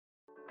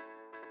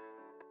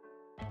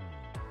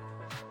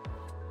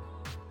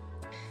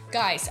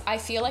Guys, I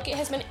feel like it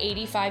has been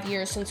 85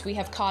 years since we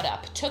have caught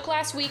up. Took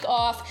last week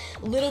off,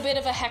 little bit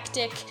of a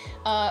hectic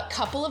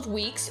couple of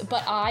weeks,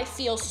 but I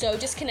feel so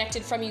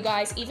disconnected from you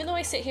guys. Even though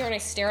I sit here and I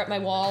stare at my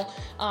wall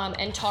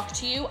and talk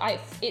to you,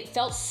 it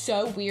felt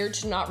so weird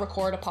to not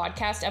record a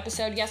podcast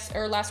episode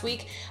last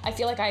week. I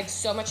feel like I have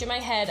so much in my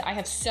head. I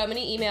have so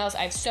many emails.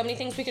 I have so many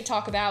things we could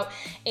talk about.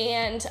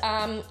 And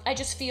I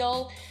just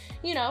feel,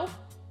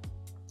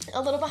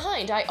 a little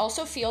behind. I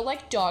also feel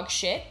like dog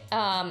shit.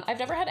 I've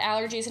never had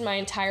allergies in my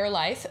entire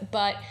life,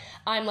 but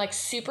I'm like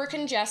super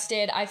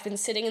congested. I've been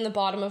sitting in the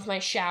bottom of my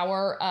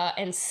shower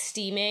and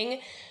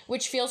steaming,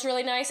 which feels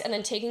really nice, and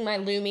then taking my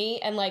Lumi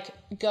and like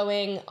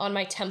going on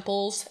my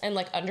temples and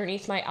like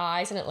underneath my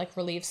eyes, and it like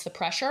relieves the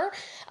pressure.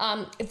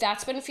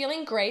 That's been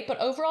feeling great, but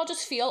overall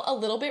just feel a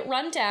little bit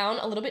run down,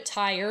 a little bit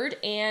tired,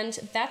 and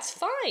that's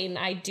fine.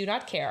 I do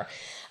not care.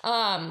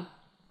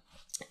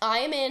 I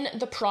am in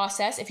the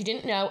process, if you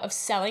didn't know, of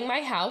selling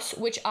my house,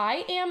 which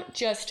I am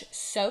just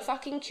so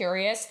fucking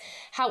curious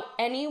how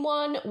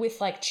anyone with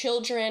like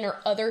children or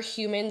other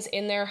humans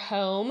in their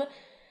home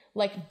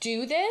like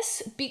do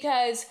this,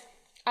 because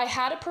I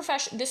had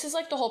this is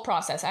like the whole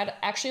process. I had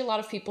actually a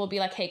lot of people be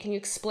like, hey, can you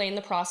explain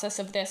the process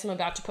of this? I'm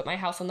about to put my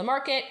house on the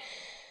market,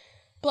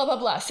 blah, blah,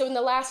 blah. So in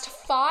the last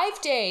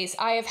 5 days,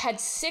 I have had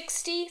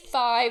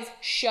 65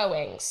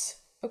 showings,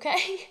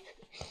 okay?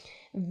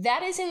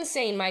 That is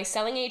insane. My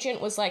selling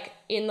agent was like,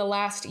 in the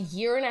last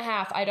year and a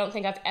half, I don't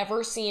think I've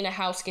ever seen a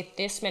house get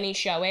this many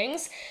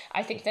showings.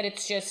 I think that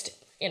it's just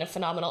in a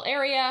phenomenal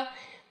area.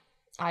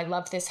 I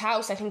love this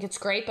house. I think it's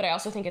great, but I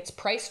also think it's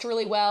priced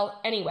really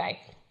well. Anyway,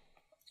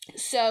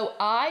 so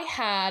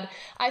I've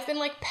been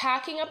like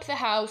packing up the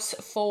house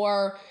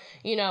for,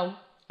 a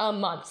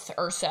month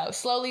or so,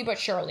 slowly but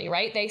surely,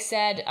 right? They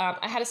said,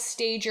 I had a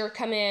stager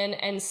come in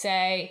and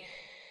say,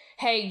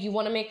 hey, you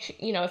want to make,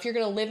 if you're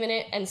going to live in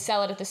it and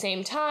sell it at the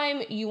same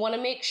time, you want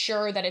to make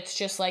sure that it's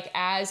just like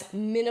as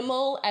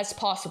minimal as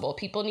possible.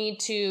 People need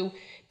to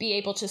be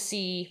able to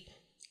see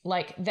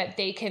like that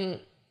they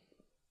can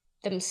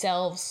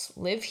themselves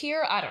live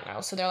here. I don't know.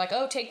 So they're like,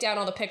 oh, take down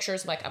all the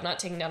pictures. I'm like, I'm not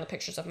taking down the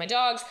pictures of my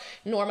dogs,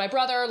 nor my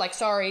brother. Like,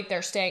 sorry,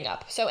 they're staying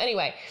up. So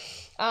anyway,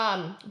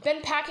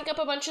 been packing up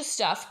a bunch of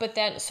stuff, but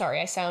then,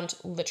 sorry, I sound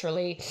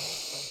literally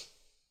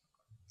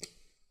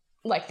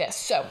like this,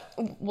 so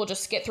we'll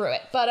just get through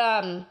it. But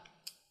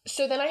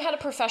so then I had a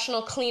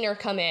professional cleaner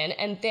come in,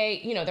 and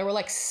they, there were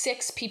like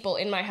 6 people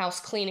in my house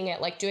cleaning it,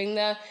 like doing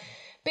the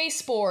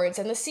baseboards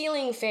and the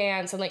ceiling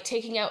fans and like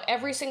taking out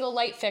every single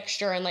light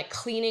fixture and like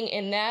cleaning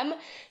in them.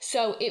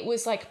 So it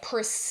was like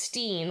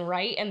pristine,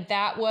 right? And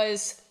that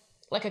was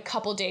like a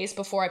couple days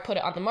before I put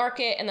it on the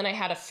market. And then I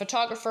had a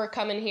photographer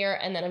come in here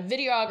and then a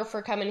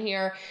videographer come in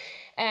here,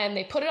 and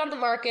they put it on the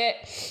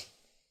market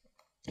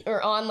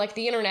or on like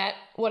the internet,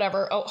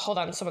 whatever. Oh, hold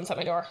on. Someone's at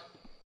my door.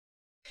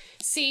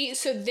 See,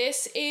 so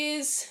this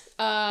is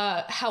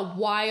how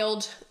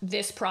wild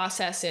this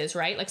process is,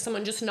 right? Like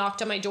someone just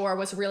knocked on my door,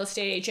 was a real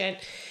estate agent,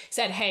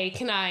 said, hey,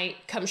 can I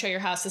come show your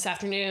house this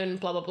afternoon?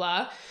 Blah,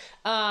 blah,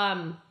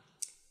 blah.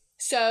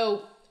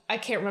 So I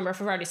can't remember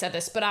if I've already said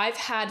this, but I've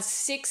had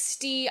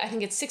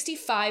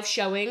 65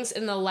 showings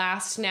in the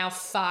last now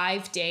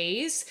 5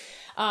 days.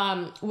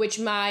 Which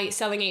my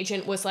selling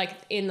agent was like,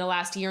 in the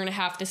last year and a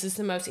half, this is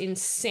the most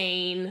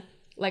insane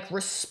like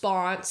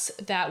response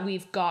that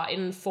we've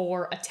gotten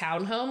for a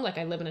townhome. Like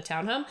I live in a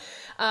townhome,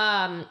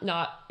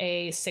 not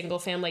a single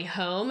family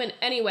home. And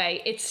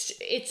anyway,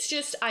 it's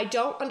just, I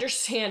don't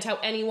understand how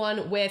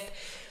anyone with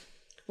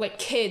like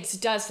kids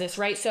does this,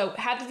 right? So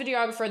had the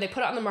videographer, they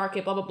put it on the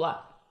market, blah, blah, blah.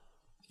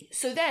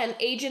 So then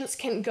agents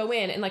can go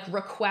in and like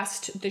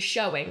request the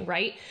showing,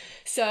 right?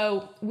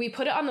 So we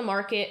put it on the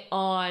market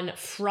on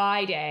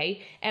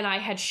Friday, and I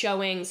had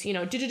showings,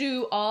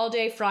 all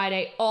day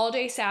Friday, all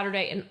day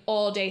Saturday, and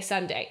all day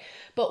Sunday.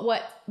 But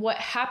what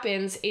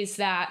happens is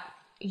that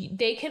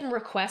they can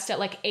request at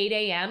like 8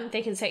 a.m.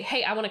 They can say,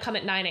 hey, I want to come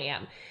at 9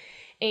 a.m.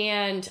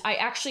 And I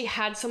actually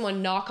had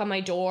someone knock on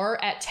my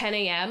door at 10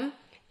 a.m.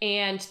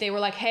 and they were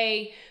like,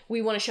 hey,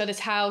 we want to show this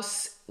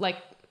house, like,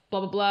 blah,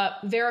 blah, blah,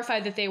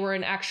 verified that they were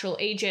an actual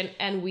agent,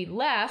 and we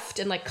left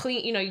and like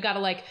clean, you got to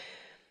like,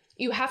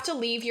 you have to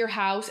leave your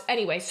house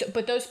anyway. So,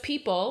 but those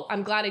people,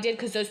 I'm glad I did,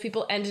 because those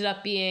people ended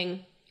up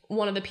being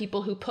one of the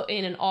people who put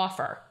in an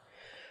offer,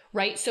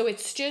 right? So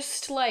it's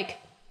just like,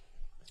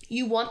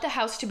 you want the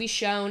house to be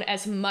shown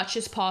as much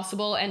as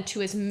possible and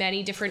to as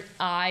many different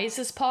eyes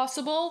as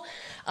possible.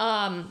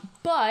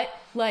 But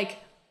like,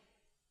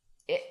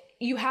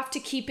 you have to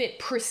keep it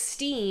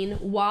pristine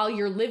while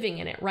you're living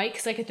in it, right?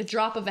 Because like at the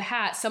drop of a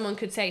hat, someone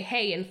could say,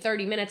 hey, in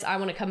 30 minutes, I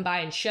want to come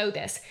by and show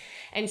this.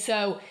 And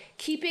so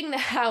keeping the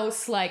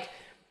house, like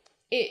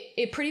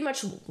it pretty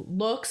much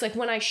looks like,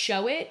 when I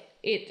show it,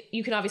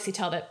 you can obviously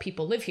tell that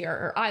people live here,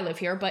 or I live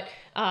here, but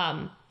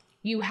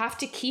you have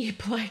to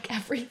keep like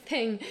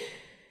everything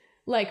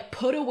like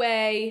put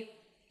away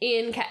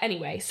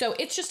anyway. So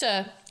it's just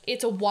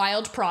it's a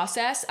wild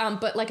process.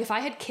 But like if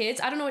I had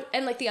kids, I don't know.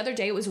 And like the other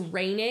day it was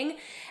raining,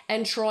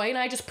 And Troy and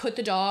I just put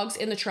the dogs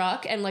in the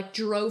truck and like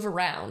drove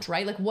around,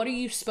 right? Like, what are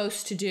you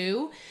supposed to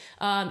do?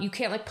 You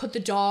can't like put the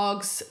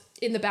dogs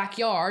in the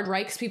backyard,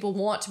 right? Because people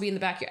want to be in the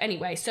backyard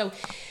anyway. So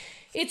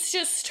it's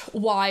just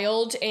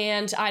wild,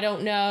 and I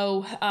don't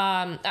know.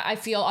 I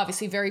feel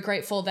obviously very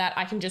grateful that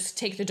I can just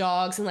take the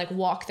dogs and like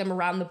walk them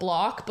around the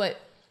block.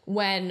 But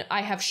when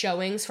I have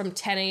showings from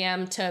 10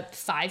 a.m. to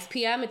 5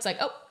 p.m., it's like,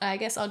 oh, I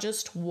guess I'll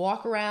just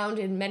walk around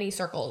in many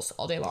circles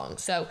all day long.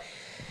 So,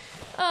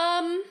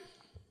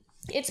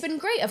 it's been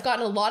great. I've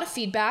gotten a lot of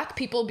feedback.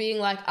 People being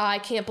like, I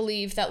can't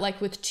believe that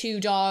like with 2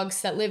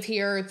 dogs that live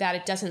here that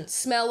it doesn't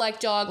smell like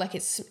dog. Like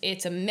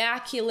it's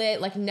immaculate,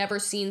 like never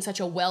seen such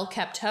a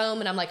well-kept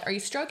home. And I'm like, are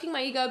you stroking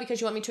my ego because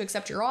you want me to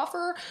accept your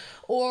offer?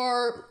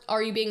 Or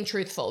are you being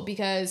truthful?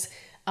 Because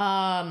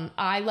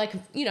I like,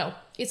 you know,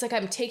 it's like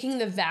I'm taking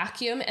the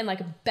vacuum and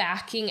like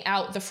backing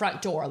out the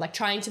front door, like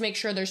trying to make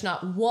sure there's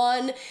not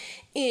 1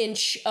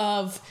 inch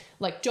of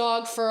like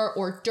dog fur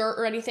or dirt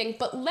or anything.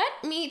 But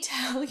let me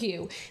tell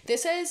you,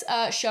 this has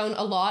shown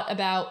a lot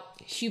about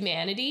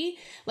humanity.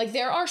 Like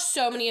there are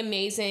so many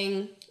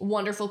amazing,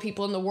 wonderful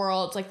people in the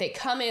world. Like they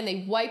come in,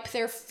 they wipe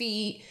their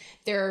feet.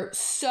 They're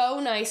so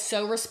nice,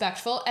 so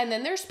respectful. And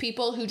then there's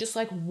people who just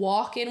like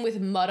walk in with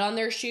mud on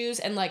their shoes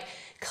and like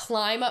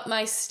climb up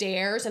my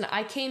stairs. And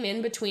I came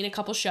in between a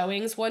couple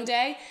showings one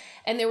day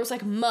and there was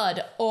like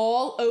mud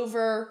all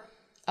over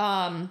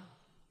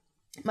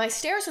my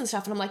stairs and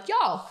stuff. And I'm like,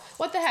 y'all,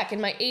 what the heck?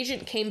 And my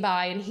agent came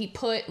by and he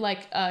put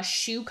like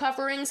shoe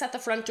coverings at the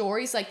front door.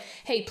 He's like,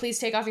 hey, please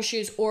take off your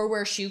shoes or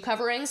wear shoe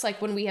coverings.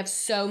 Like when we have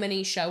so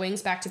many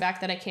showings back to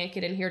back that I can't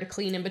get in here to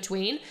clean in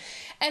between.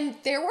 And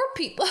there were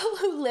people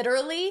who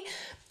literally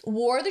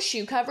wore the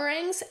shoe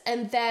coverings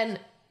and then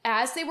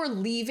as they were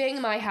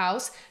leaving my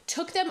house,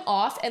 took them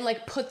off and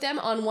like put them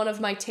on one of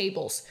my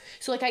tables.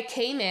 So like I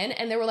came in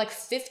and there were like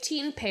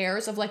 15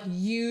 pairs of like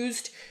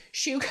used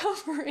shoe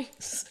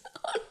coverings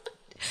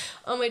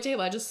on my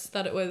table. I just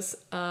thought it was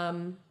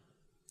kind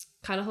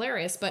of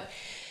hilarious. But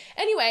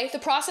anyway, the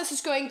process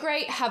is going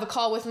great. Have a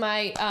call with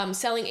my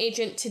selling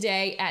agent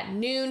today at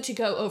noon to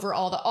go over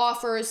all the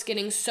offers.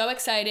 Getting so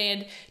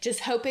excited, just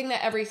hoping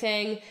that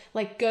everything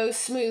like goes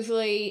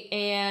smoothly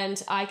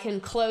and I can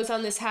close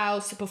on this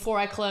house before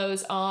I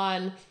close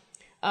on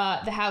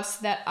the house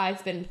that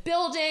I've been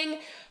building.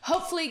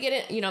 Hopefully get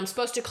it, you know, I'm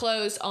supposed to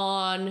close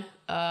on,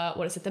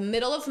 the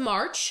middle of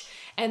March,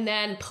 and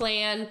then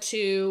plan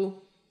to,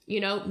 you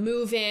know,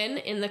 move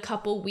in the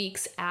couple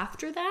weeks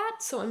after that.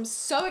 So I'm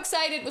so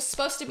excited. Was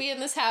supposed to be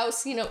in this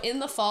house, you know, in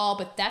the fall,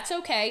 but that's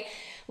okay.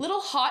 Little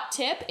hot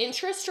tip,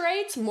 interest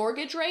rates,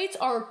 mortgage rates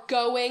are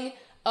going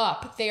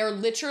up. They are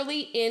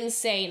literally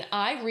insane.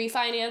 I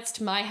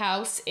refinanced my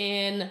house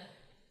in,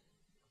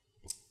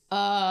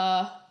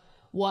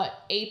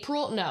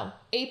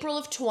 April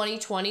of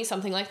 2020,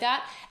 something like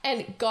that,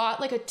 and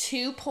got like a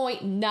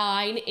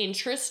 2.9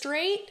 interest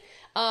rate.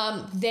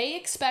 They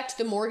expect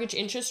the mortgage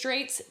interest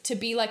rates to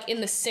be like in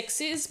the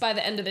 6s by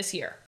the end of this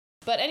year.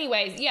 But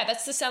anyway, yeah,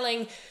 that's the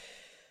selling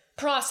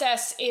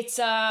process. It's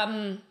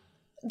gonna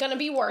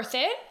be worth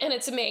it and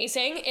it's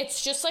amazing.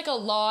 It's just like a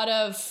lot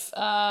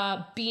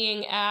of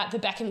being at the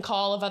beck and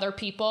call of other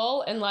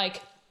people, and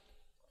like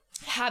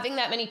having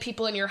that many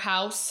people in your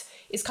house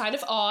is kind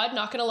of odd,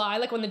 not gonna lie.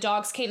 Like when the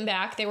dogs came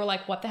back, they were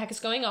like, what the heck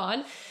is going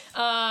on?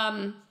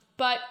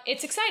 But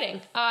it's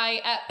exciting.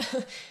 I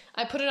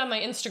put it on my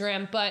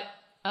Instagram, but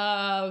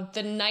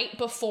the night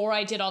before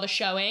I did all the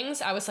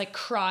showings, I was like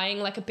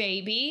crying like a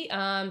baby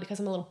because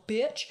I'm a little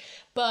bitch.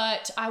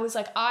 But I was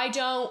like,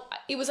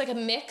 it was like a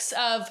mix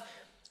of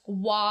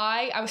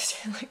why I was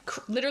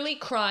like literally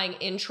crying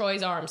in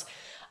Troy's arms.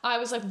 I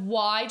was like,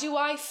 why do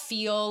I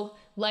feel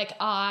like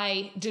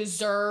I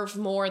deserve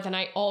more than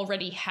I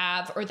already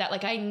have, or that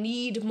like I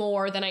need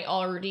more than I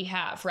already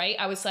have, right?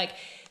 I was like,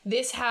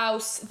 this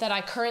house that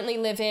I currently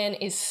live in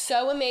is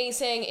so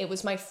amazing. It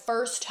was my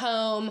first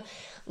home.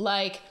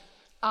 Like,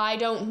 I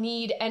don't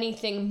need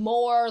anything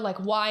more. Like,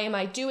 why am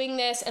I doing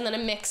this? And then a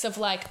mix of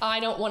like,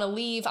 I don't want to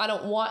leave. I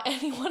don't want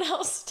anyone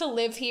else to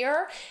live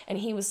here. And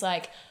he was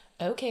like,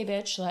 okay,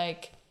 bitch,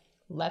 like,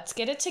 let's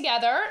get it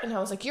together. And I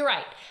was like, you're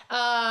right.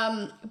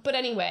 But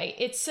anyway,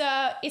 it's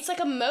like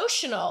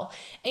emotional.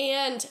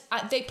 And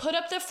they put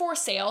up the for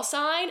sale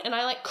sign and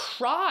I like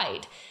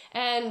cried.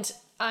 And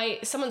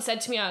someone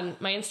said to me on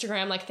my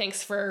Instagram, like,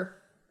 thanks for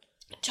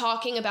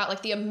talking about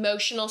like the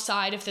emotional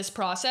side of this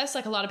process.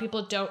 Like a lot of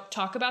people don't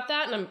talk about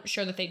that, and I'm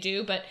sure that they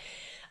do, but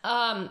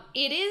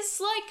it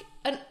is like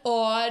an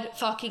odd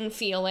fucking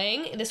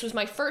feeling. This was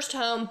my first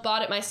home,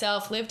 bought it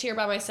myself, lived here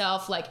by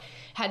myself, like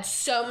had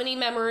so many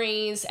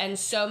memories and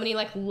so many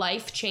like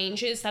life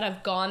changes that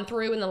I've gone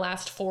through in the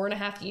last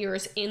 4.5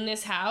 years in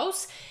this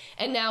house.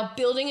 And now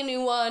building a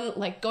new one,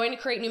 like going to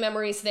create new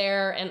memories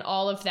there and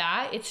all of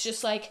that. It's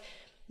just like,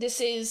 this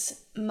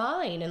is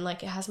mine, and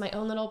like it has my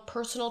own little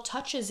personal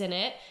touches in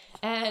it,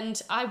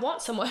 and I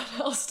want someone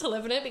else to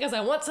live in it because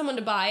I want someone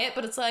to buy it.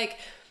 But it's like,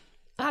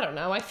 I don't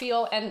know, I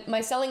feel, and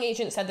my selling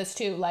agent said this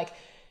too, like,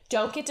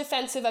 don't get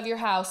defensive of your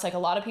house. Like a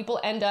lot of people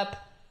end up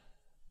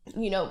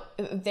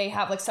they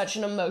have like such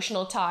an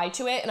emotional tie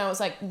to it. And I was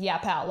like, yeah,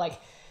 pal, like,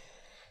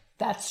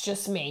 that's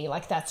just me.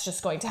 Like, that's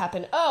just going to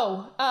happen.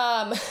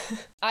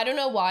 I don't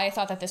know why I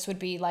thought that this would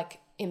be like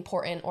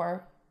important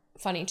or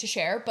funny to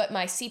share, but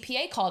my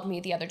CPA called me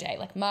the other day,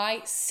 like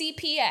my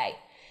CPA,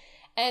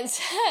 and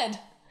said,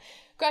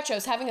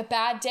 Gretcho's having a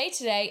bad day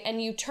today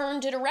and you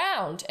turned it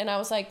around. And I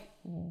was like,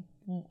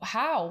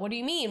 how? What do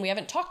you mean? We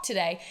haven't talked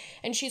today.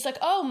 And she's like,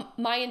 oh,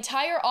 my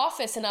entire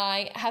office and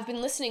I have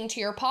been listening to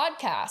your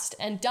podcast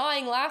and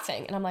dying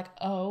laughing. And I'm like,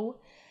 oh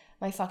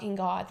my fucking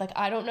God. Like,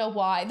 I don't know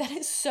why that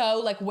is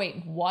so like,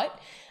 wait, what?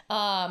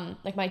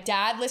 Like my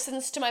dad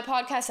listens to my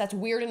podcast. That's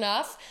weird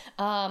enough.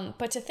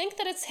 But to think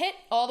that it's hit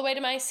all the way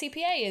to my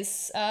CPA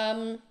is,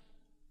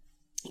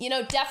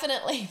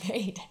 definitely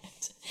made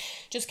it.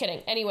 Just kidding.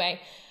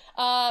 Anyway,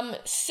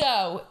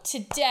 so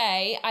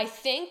today I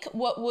think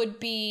what would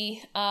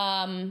be,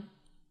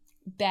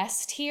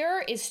 best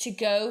here is to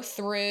go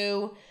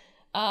through,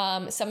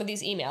 some of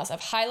these emails.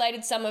 I've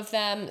highlighted some of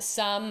them.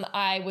 Some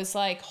I was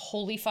like,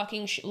 holy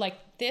fucking like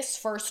this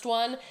first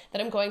one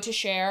that I'm going to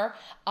share,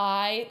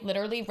 I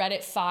literally read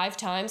it 5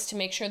 times to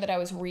make sure that I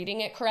was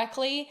reading it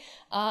correctly.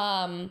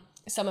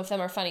 Some of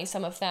them are funny.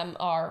 Some of them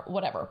are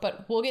whatever,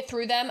 but we'll get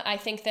through them. I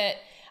think that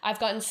I've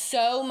gotten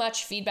so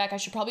much feedback. I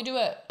should probably do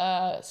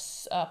a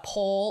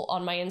poll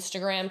on my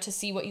Instagram to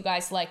see what you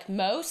guys like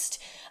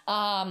most.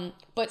 But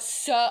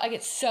I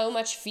get so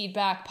much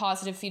feedback,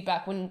 positive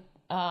feedback when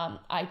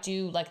I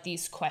do like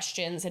these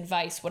questions,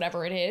 advice,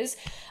 whatever it is.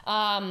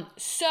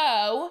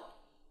 So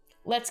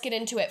let's get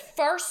into it.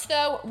 First,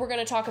 though, we're going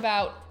to talk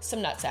about some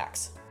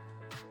nutsacks.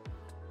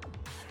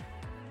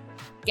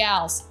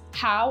 Gals,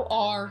 how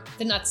are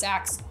the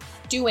nutsacks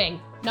doing?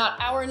 Not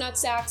our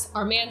nutsacks,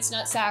 our man's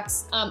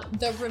nutsacks.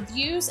 The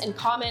reviews and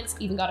comments,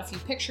 even got a few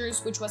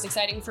pictures, which was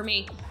exciting for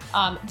me,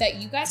 that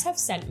you guys have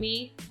sent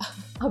me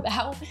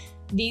about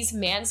these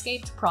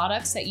Manscaped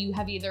products that you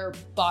have either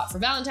bought for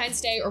Valentine's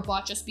Day or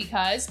bought just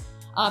because.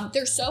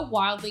 They're so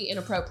wildly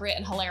inappropriate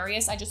and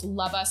hilarious. I just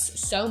love us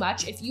so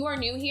much. If you are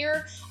new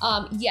here,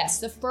 yes,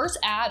 the first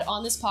ad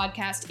on this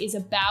podcast is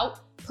about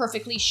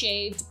perfectly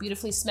shaved,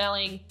 beautifully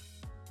smelling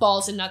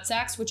balls and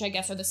nutsacks, which I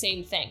guess are the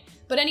same thing.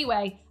 But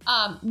anyway,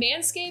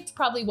 Manscaped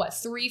probably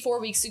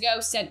 3-4 weeks ago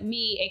sent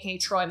me, aka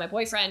Troy, my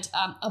boyfriend,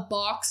 a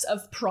box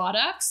of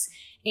products,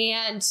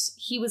 and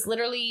he was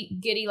literally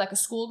giddy like a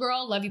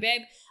schoolgirl. Love you,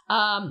 babe.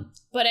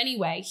 But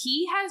anyway,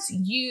 he has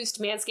used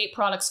Manscaped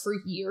products for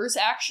years,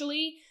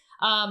 actually.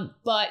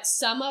 But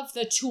some of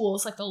the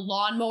tools, like the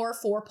Lawnmower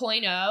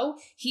 4.0,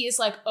 he is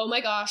like, oh my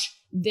gosh,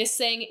 this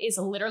thing is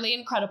literally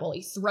incredible.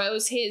 He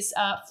throws his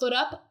foot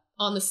up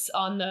on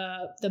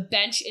the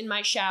bench in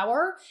my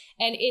shower,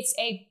 and it's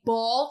a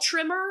ball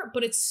trimmer,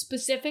 but it's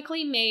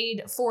specifically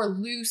made for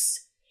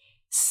loose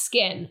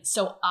skin.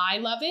 So I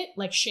love it.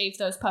 Like, shave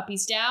those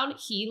puppies down.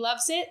 He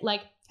loves it.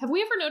 Like, have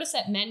we ever noticed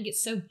that men get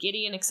so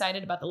giddy and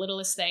excited about the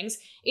littlest things?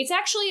 It's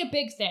actually a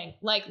big thing.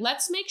 Like,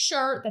 let's make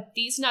sure that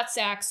these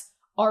nutsacks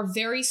are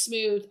very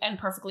smooth and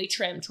perfectly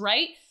trimmed,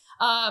 right?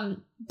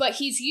 But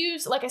he's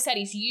used, like I said,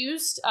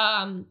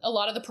 a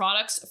lot of the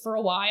products for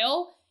a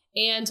while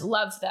and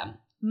loves them.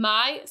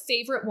 My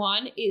favorite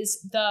one is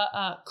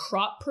the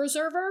Crop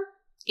Preserver.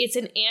 It's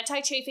an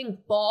anti-chafing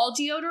ball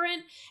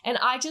deodorant, and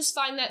I just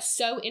find that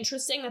so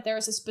interesting that there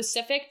is a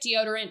specific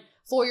deodorant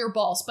for your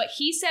balls. But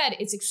he said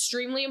it's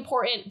extremely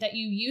important that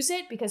you use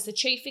it because the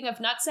chafing of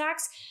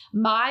nutsacks,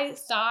 my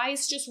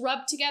thighs just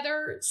rub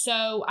together,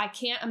 so I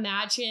can't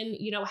imagine,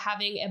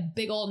 having a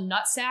big old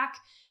nutsack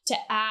to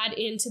add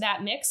into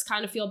that mix.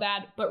 Kind of feel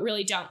bad, but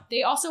really don't.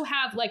 They also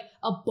have like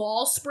a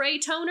ball spray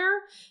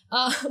toner,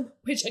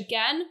 which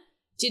again,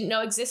 didn't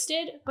know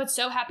existed, but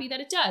so happy that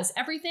it does.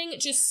 Everything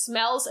just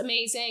smells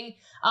amazing.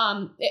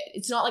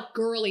 It's not like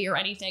girly or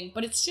anything,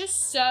 but it's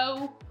just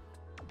so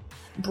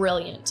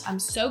brilliant. I'm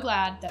so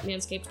glad that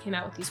Manscaped came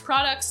out with these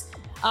products.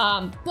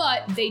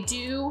 But they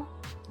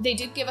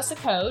did give us a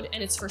code,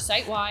 and it's for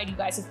site-wide. You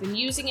guys have been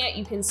using it.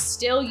 You can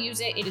still use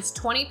it. It is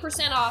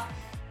 20% off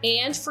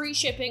and free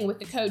shipping with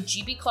the code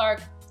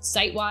GBClark,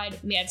 site-wide,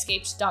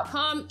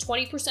 manscaped.com,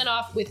 20%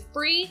 off with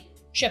free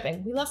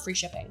shipping. We love free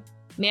shipping.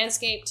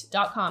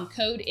 Manscaped.com.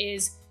 Code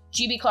is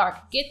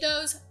GBClark. Get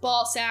those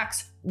ball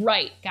sacks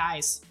right,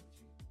 guys.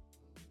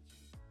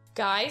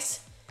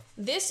 Guys,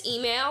 this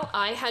email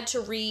I had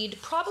to read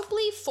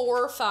probably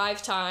 4 or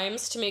 5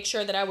 times to make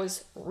sure that I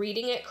was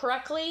reading it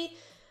correctly.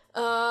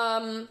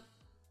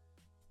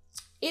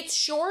 It's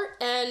short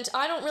and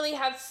I don't really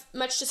have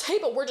much to say,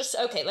 but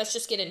let's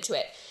just get into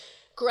it.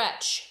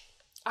 Gretch,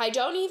 I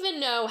don't even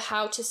know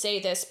how to say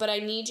this, but I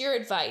need your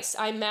advice.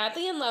 I'm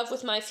madly in love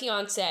with my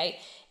fiance,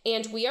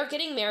 and we are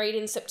getting married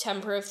in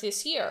September of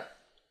this year.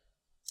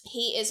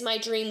 He is my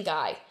dream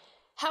guy.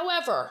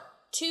 However,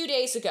 2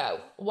 days ago,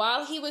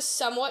 while he was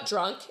somewhat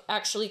drunk,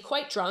 actually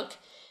quite drunk,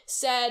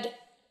 said,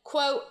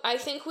 quote, I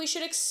think we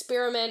should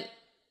experiment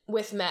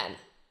with men,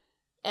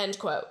 end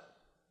quote.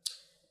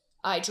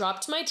 I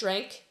dropped my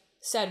drink,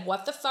 said,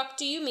 what the fuck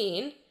do you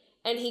mean?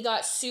 And he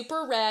got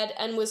super red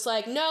and was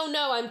like, no,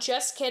 I'm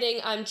just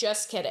kidding.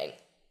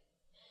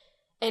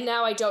 and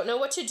now I don't know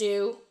what to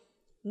do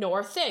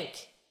nor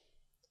think.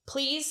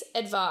 Please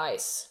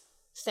advise.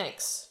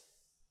 Thanks.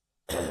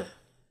 First,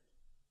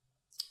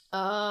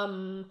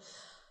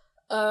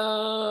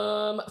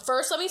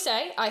 let me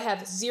say, I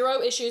have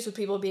zero issues with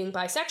people being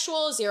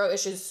bisexual, zero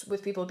issues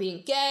with people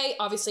being gay.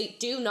 Obviously,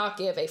 do not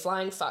give a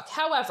flying fuck.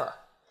 However,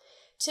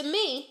 to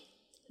me,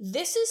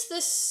 this is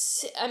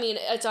this, I mean,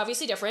 it's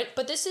obviously different,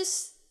 but this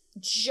is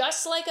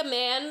just like a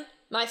man,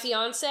 my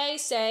fiance,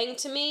 saying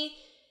to me,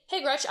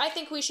 hey, Gretch, I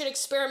think we should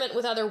experiment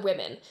with other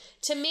women.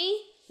 To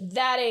me,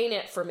 that ain't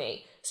it for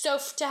me. So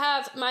to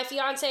have my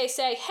fiance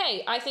say,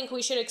 hey, I think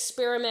we should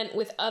experiment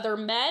with other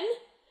men,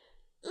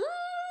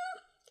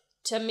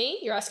 to me,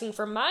 you're asking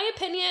for my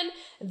opinion,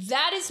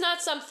 that is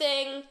not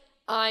something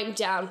I'm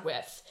down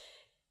with.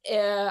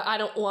 I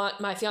don't want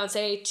my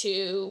fiance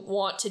to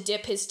want to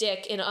dip his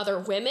dick in other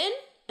women,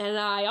 and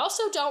I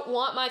also don't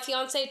want my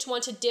fiance to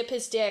want to dip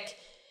his dick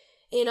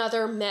in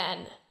other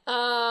men.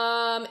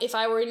 If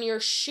I were in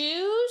your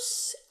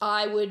shoes,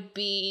 I would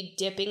be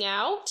dipping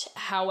out.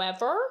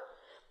 However,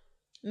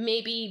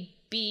 maybe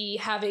be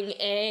having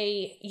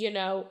a,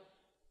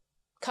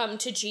 come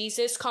to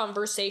Jesus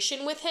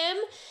conversation with him.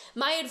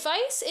 My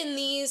advice in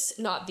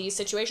not these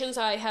situations,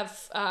 I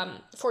have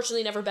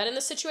fortunately never been in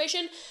this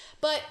situation,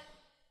 but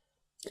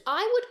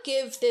I would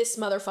give this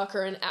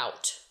motherfucker an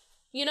out,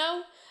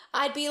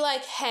 I'd be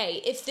like,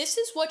 hey, if this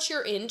is what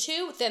you're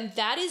into, then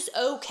that is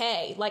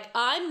okay. Like,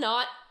 I'm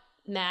not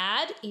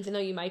mad, even though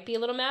you might be a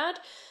little mad,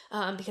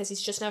 because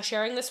he's just now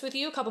sharing this with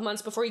you a couple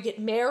months before you get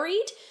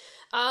married.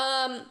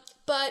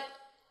 But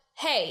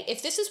hey,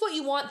 if this is what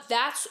you want,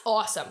 that's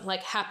awesome.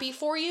 Like, happy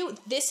for you.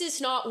 This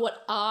is not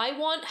what I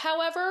want,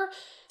 however.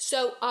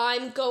 So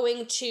I'm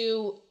going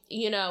to,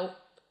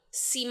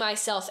 see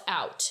myself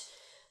out.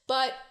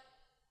 But,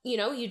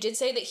 you did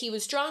say that he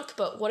was drunk,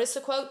 but what is the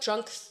quote?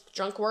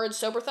 Drunk words,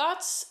 sober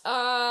thoughts?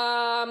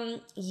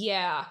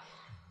 Yeah.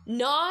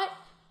 Not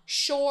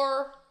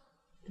sure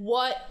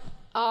what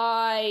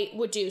I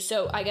would do.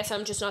 So I guess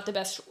I'm just not the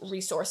best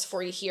resource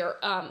for you here,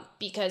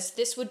 because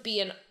this would be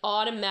an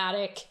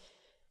automatic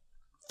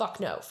fuck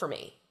no for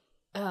me.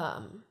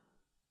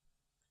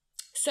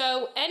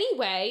 So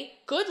anyway,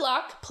 good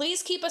luck.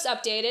 Please keep us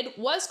updated.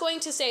 Was going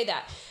to say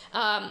that.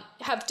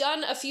 Have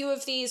done a few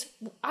of these.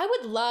 I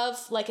would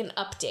love like an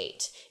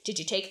update. Did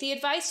you take the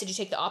advice? Did you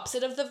take the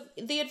opposite of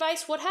the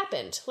advice? What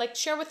happened? Like,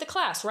 share with the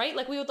class, right?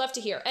 Like, we would love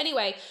to hear.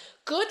 Anyway,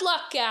 good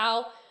luck,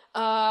 gal.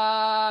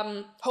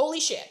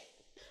 Holy shit.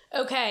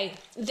 Okay,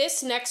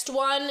 this next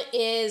one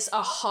is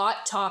a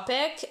hot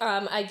topic.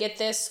 I get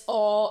this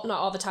not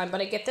all the time, but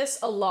I get this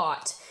a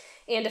lot.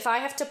 And if I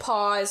have to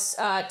pause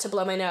to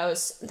blow my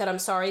nose, then I'm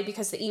sorry,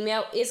 because the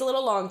email is a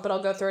little long, but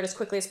I'll go through it as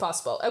quickly as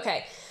possible.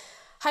 Okay.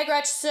 Hi,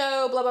 Gretch.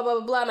 So, blah, blah, blah,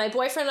 blah, blah. My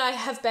boyfriend and I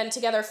have been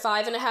together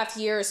 5.5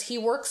 years. He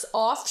works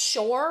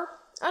offshore.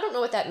 I don't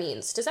know what that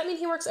means. Does that mean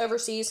he works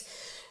overseas?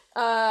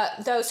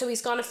 Though, so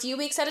he's gone a few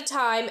weeks at a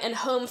time and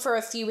home for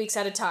a few weeks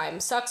at a time.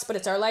 Sucks, but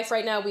it's our life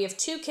right now. We have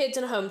 2 kids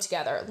and a home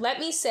together. Let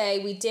me say,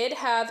 we did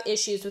have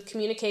issues with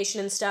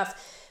communication and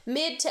stuff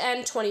mid to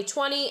end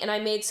 2020, and I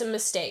made some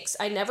mistakes.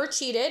 I never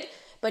cheated,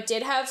 but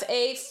did have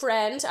a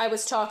friend I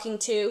was talking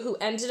to who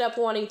ended up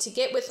wanting to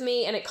get with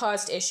me, and it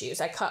caused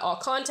issues. I cut all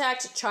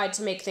contact, tried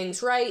to make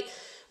things right,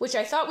 which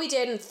I thought we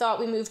did and thought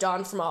we moved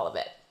on from all of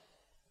it.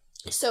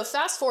 So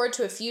fast forward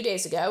to a few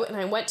days ago, and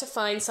I went to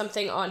find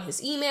something on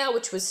his email,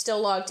 which was still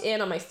logged in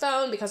on my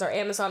phone because our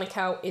Amazon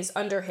account is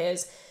under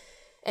his,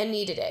 and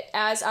needed it.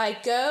 As I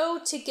go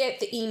to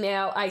get the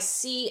email, I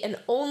see an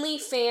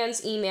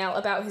OnlyFans email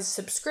about his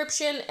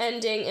subscription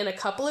ending in a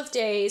couple of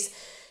days.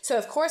 So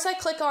of course I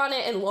click on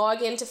it and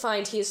log in to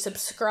find he is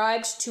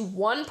subscribed to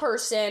one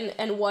person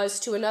and was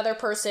to another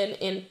person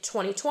in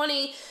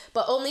 2020,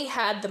 but only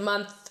had the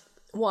month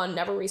one,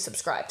 never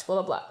resubscribed,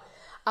 blah, blah,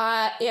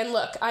 blah. And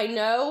look, I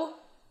know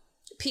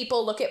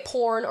people look at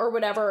porn or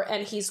whatever,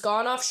 and he's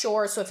gone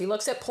offshore, so if he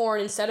looks at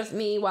porn instead of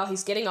me while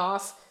he's getting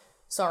off,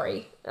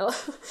 sorry,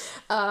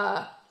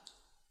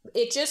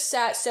 it just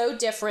sat so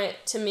different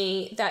to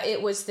me that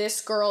it was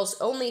this girl's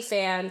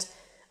OnlyFans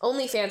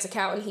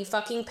account, and he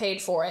fucking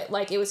paid for it.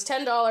 Like, it was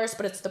 $10,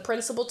 but it's the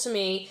principal to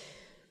me.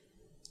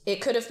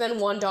 It could have been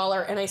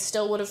 $1, and I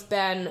still would have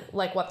been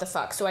like, what the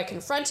fuck? So I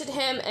confronted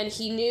him, and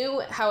he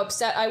knew how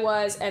upset I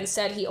was and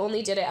said he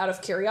only did it out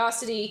of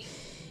curiosity.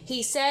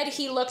 He said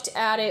he looked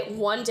at it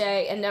one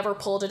day and never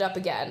pulled it up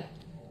again.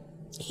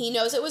 He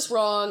knows it was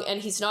wrong,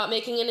 and he's not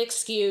making an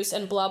excuse,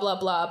 and blah, blah,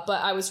 blah,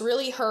 but I was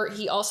really hurt.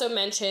 He also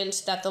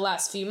mentioned that the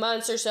last few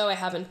months or so, I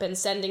haven't been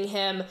sending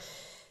him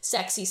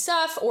sexy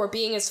stuff or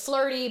being as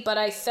flirty, but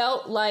I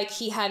felt like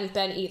he hadn't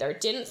been either.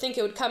 Didn't think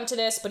it would come to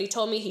this, but he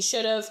told me he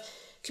should have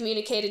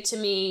communicated to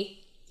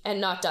me and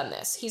not done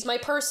this. He's my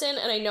person,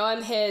 and I know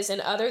I'm his,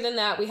 and other than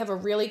that, we have a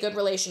really good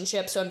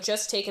relationship, so I'm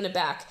just taken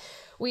aback.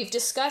 We've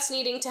discussed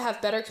needing to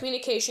have better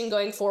communication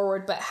going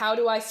forward, but how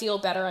do I feel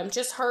better? I'm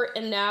just hurt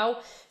and now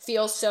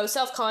feel so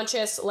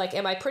self-conscious, like,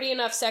 am I pretty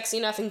enough, sexy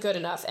enough, and good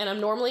enough? And I'm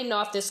normally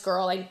not this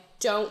girl. I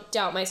don't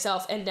doubt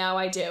myself, and now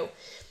I do.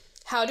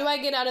 How do I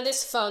get out of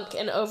this funk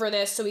and over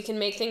this so we can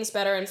make things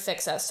better and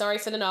fix us? Sorry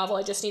for the novel.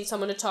 I just need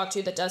someone to talk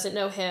to that doesn't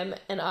know him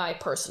and I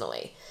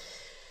personally.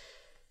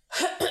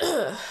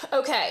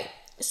 Okay,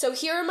 so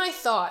here are my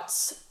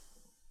thoughts.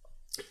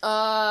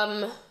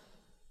 1,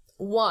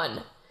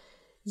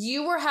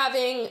 you were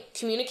having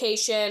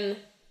communication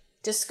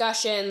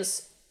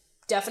discussions,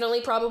 definitely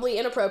probably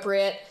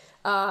inappropriate,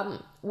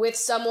 with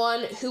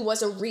someone who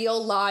was a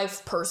real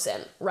live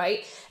person,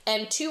 right?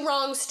 And 2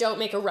 wrongs don't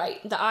make a right.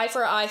 The eye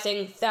for eye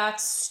thing,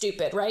 that's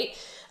stupid, right?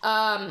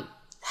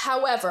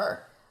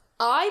 However,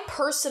 I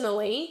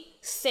personally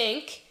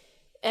think,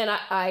 and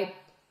I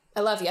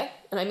love you,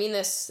 and I mean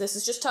this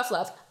is just tough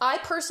love. I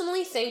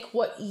personally think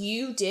what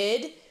you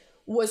did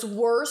was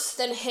worse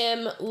than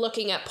him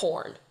looking at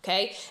porn,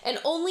 okay? And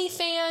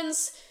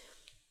OnlyFans,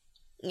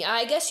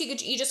 I guess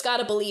you just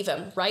gotta believe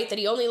him, right? That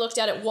he only looked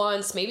at it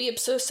once, maybe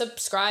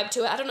subscribed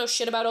to it. I don't know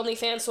shit about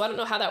OnlyFans, so I don't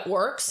know how that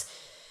works.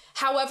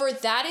 However,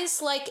 that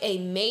is like a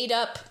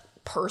made-up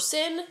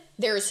person.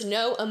 There's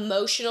no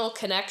emotional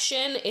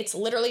connection. It's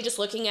literally just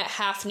looking at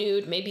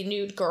half-nude, maybe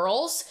nude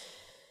girls,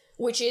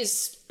 which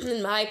is,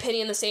 in my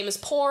opinion, the same as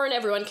porn.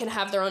 Everyone can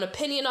have their own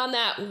opinion on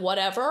that,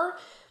 whatever.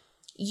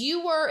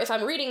 You were, if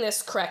I'm reading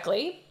this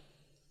correctly,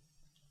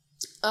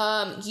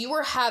 you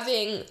were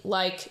having,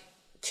 like,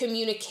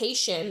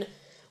 communication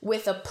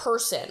with a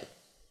person.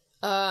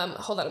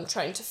 Hold on, I'm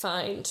trying to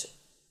find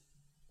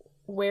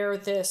where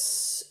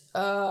this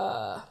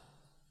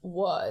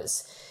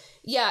was.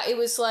 Yeah, it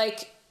was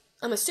like,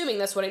 I'm assuming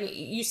that's what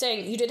you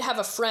saying you did have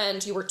a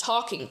friend you were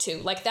talking to.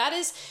 Like, that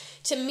is,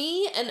 to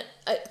me,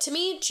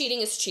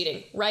 cheating is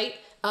cheating, right?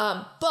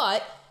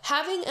 But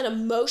having an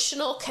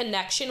emotional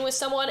connection with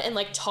someone and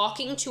like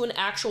talking to an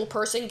actual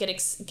person,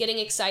 getting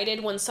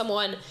excited when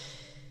someone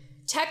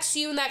texts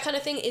you and that kind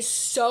of thing is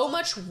so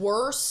much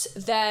worse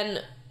than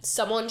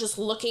someone just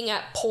looking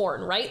at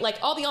porn, right? Like,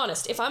 I'll be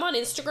honest, if I'm on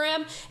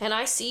Instagram and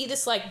I see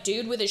this like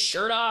dude with his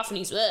shirt off and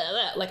he's blah,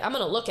 blah, like, I'm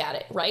gonna look at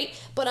it, right?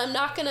 But I'm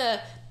not gonna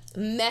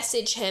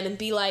message him and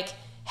be like,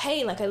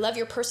 hey, like, I love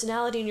your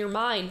personality and your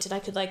mind and I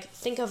could like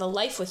think of a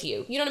life with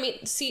you. You know what I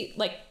mean? See,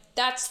 like,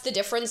 that's the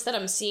difference that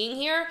I'm seeing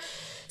here.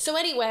 So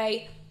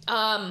anyway,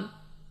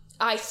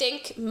 I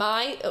think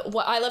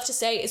what I love to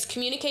say is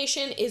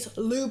communication is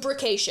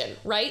lubrication,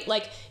 right?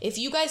 Like, if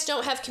you guys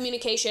don't have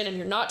communication and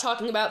you're not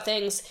talking about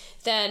things,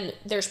 then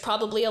there's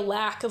probably a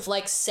lack of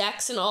like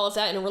sex and all of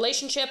that in a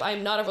relationship.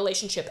 I'm not a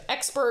relationship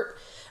expert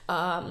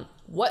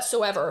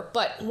whatsoever.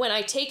 But when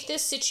I take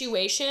this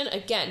situation,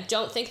 again,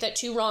 don't think that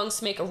 2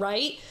 wrongs make a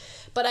right.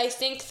 But I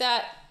think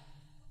that,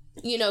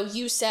 you know,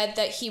 you said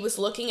that he was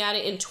looking at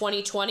it in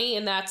 2020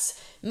 and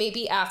that's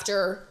maybe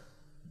after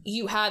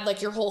you had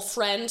like your whole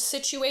friend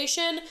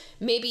situation.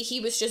 Maybe he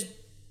was just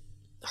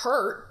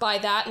hurt by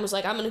that and was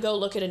like, I'm gonna go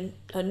look at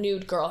a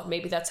nude girl.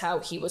 Maybe that's how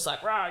he was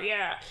like, rah,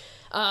 yeah.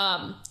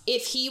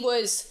 If he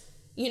was,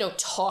 you know,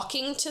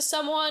 talking to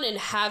someone and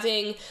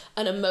having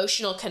an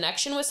emotional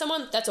connection with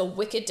someone, that's a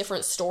wicked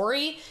different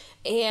story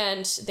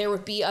and there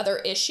would be other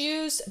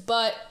issues.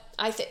 But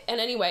and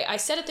anyway, I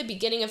said at the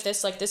beginning of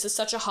this, like, this is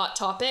such a hot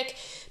topic.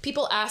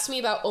 People ask me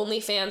about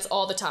OnlyFans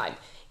all the time.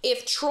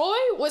 If Troy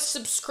was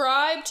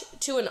subscribed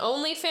to an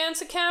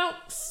OnlyFans account,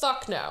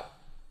 fuck no.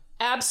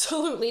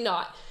 Absolutely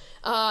not.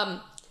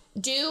 And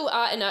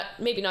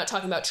maybe not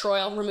talking about Troy,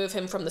 I'll remove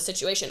him from the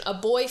situation. A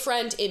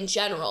boyfriend in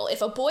general.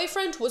 If a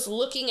boyfriend was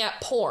looking at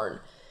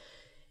porn,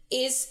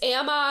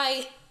 am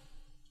I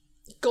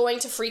going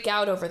to freak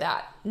out over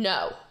that?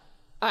 No.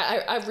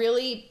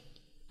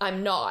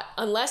 I'm not.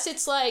 Unless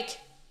it's like,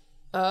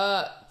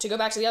 to go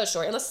back to the other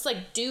story, unless it's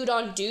like dude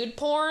on dude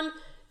porn,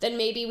 then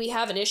maybe we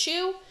have an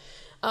issue.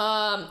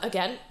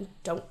 Again,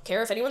 don't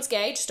care if anyone's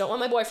gay, just don't want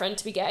my boyfriend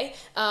to be gay.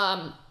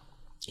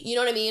 You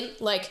know what I mean?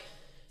 Like,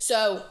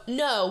 so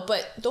no,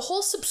 but the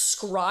whole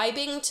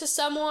subscribing to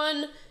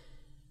someone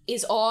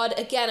is odd.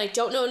 Again, I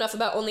don't know enough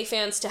about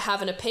OnlyFans to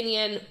have an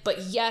opinion,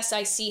 but yes,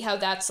 I see how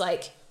that's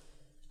like,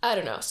 I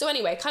don't know. So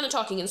anyway, kind of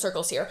talking in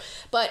circles here,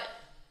 but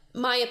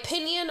my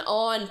opinion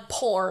on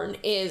porn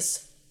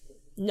is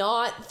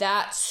not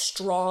that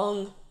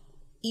strong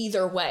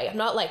either way. I'm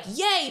not like,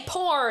 yay,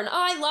 porn,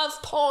 I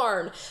love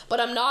porn. But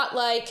I'm not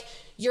like,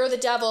 you're the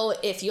devil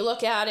if you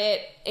look at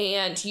it,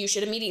 and you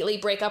should immediately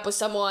break up with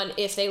someone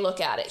if they look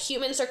at it.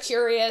 Humans are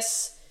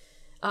curious.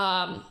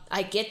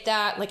 I get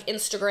that. Like,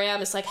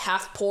 Instagram is like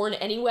half porn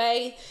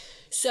anyway.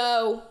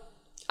 So,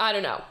 I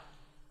don't know.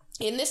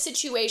 In this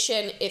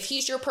situation, if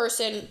he's your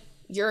person,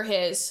 you're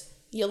his,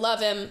 you love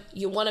him,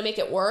 you want to make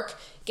it work,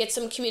 get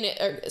some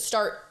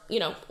start,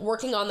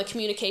 working on the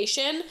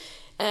communication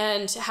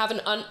and have an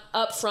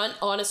upfront,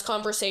 honest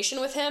conversation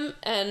with him.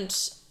 And,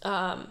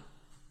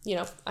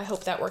 I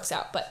hope that works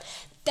out. But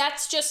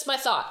that's just my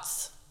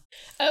thoughts.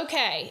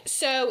 Okay,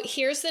 so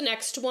here's the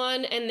next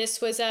one. And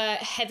this was a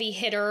heavy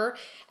hitter,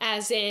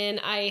 as in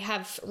I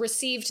have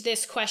received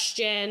this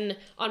question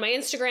on my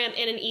Instagram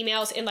and in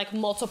emails in like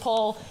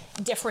multiple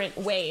different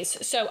ways.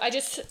 So I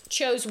just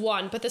chose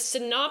one. But the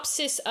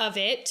synopsis of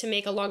it, to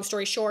make a long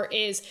story short,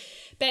 is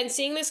been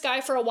seeing this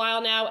guy for a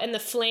while now, and the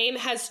flame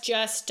has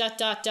just ...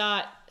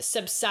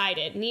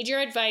 subsided. Need your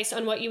advice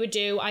on what you would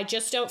do. I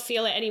just don't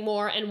feel it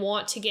anymore and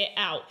want to get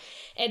out.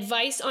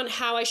 Advice on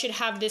how I should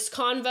have this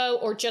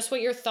convo, or just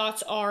what your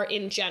thoughts are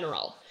in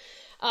general.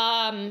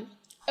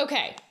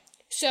 Okay,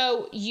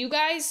 so you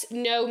guys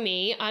know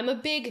me. I'm a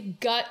big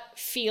gut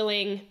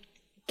feeling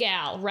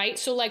gal, right?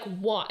 So like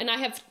and I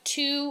have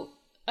two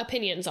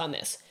opinions on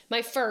this.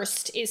 My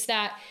first is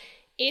that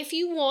if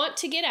you want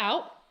to get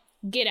out,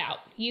 get out.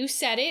 You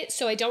said it,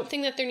 so I don't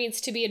think that there needs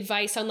to be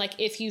advice on like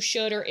if you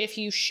should or if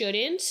you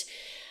shouldn't.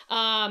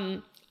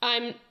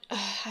 I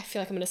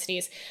feel like I'm gonna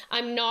sneeze.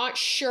 I'm not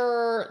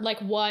sure like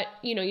what,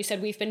 you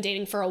said we've been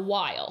dating for a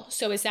while.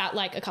 So is that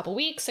like a couple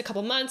weeks, a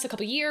couple months, a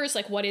couple years?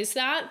 Like what is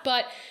that?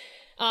 But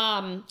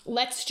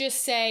let's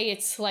just say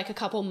it's like a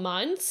couple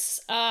months.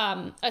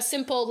 A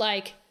simple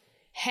like,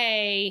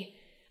 hey,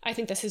 I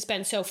think this has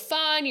been so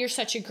fun. You're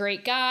such a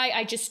great guy.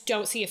 I just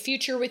don't see a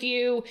future with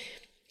you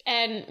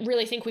and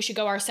really think we should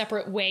go our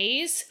separate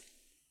ways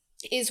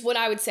is what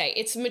I would say.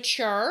 It's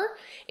mature.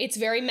 It's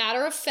very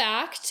matter of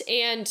fact.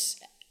 And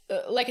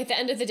like at the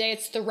end of the day,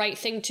 it's the right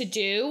thing to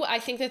do. I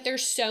think that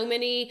there's so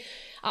many,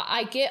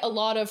 I get a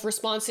lot of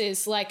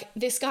responses like,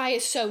 this guy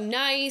is so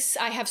nice.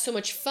 I have so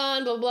much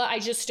fun, blah, blah. I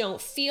just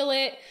don't feel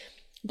it.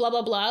 Blah,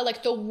 blah, blah.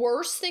 Like the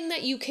worst thing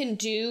that you can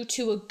do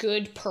to a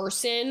good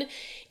person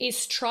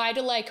is try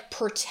to like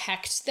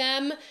protect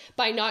them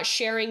by not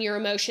sharing your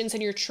emotions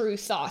and your true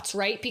thoughts,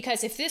 right?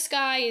 Because if this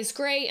guy is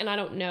great, and I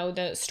don't know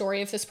the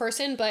story of this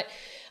person, but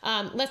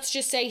let's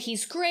just say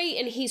he's great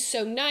and he's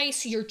so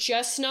nice, you're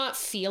just not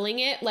feeling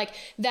it. Like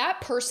that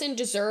person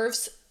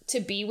deserves to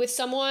be with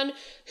someone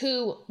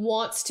who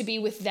wants to be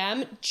with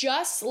them,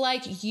 just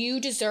like you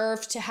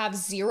deserve to have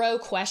zero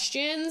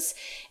questions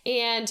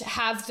and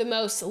have the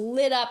most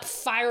lit up,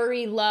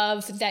 fiery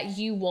love that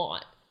you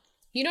want.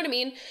 You know what I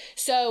mean?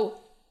 So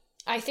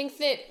I think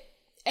that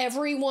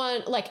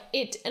everyone, like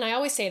it, and I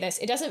always say this,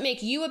 it doesn't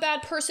make you a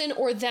bad person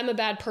or them a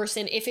bad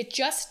person if it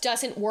just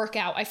doesn't work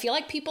out. I feel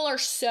like people are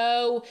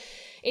so,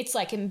 it's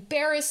like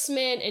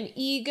embarrassment and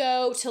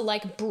ego to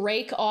like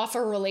break off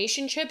a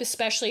relationship,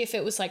 especially if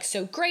it was like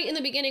so great in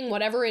the beginning,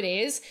 whatever it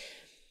is.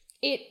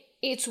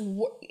 It's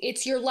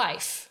your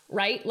life,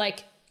 right?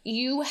 Like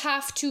you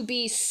have to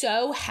be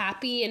so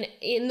happy and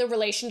in the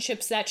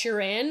relationships that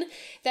you're in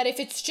that if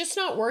it's just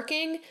not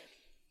working,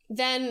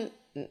 then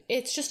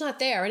it's just not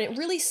there. And it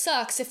really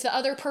sucks if the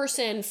other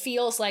person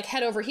feels like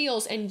head over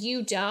heels and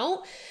you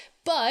don't,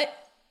 but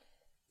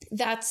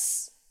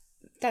that's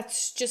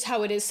just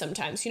how it is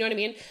sometimes. You know what I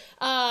mean?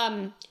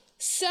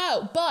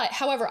 But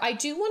however, I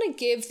do want to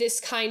give this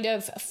kind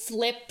of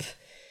flip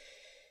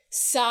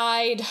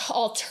side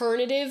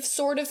alternative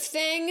sort of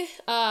thing.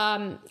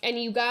 And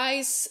you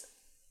guys,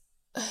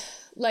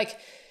 like,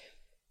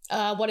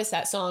 what is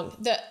that song?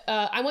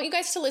 I want you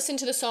guys to listen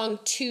to the song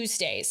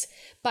Tuesdays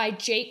by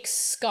Jake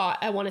Scott.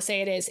 I want to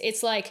say it is.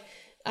 It's like,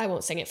 I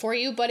won't sing it for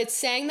you, but it's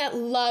saying that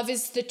love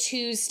is the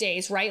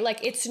Tuesdays, right?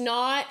 Like it's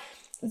not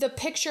the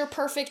picture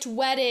perfect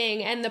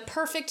wedding and the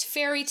perfect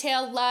fairy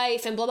tale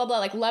life and blah, blah, blah.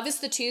 Like love is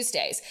the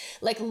Tuesdays.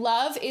 Like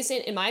love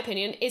isn't, in my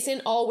opinion,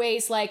 isn't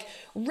always like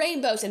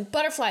rainbows and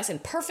butterflies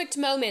and perfect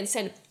moments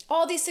and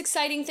all these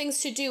exciting things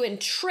to do and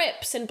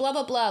trips and blah,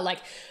 blah, blah. Like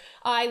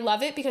I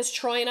love it because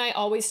Troy and I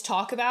always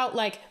talk about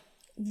like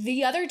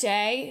the other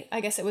day,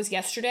 I guess it was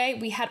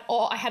yesterday,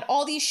 I had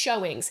all these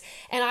showings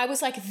and I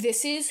was like,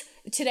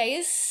 today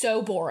is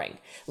so boring.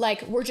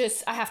 Like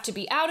I have to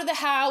be out of the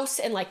house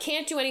and like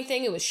can't do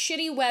anything. It was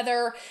shitty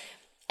weather.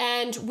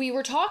 And we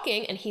were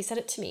talking and he said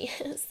it to me.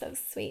 It's so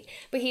sweet.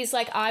 But he's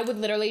like, I would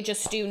literally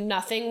just do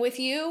nothing with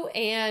you.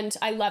 And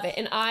I love it.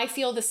 And I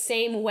feel the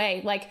same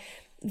way. Like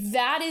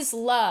that is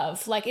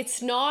love. Like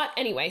it's not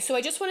anyway. So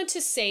I just wanted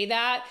to say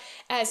that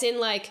as in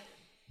like,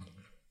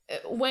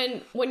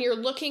 when you're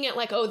looking at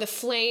like, oh, the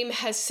flame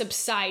has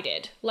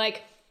subsided,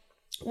 like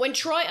when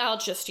I'll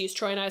just use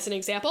Troy and I as an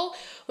example.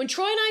 When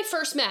Troy and I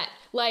first met,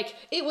 like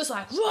it was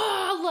like,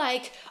 raw,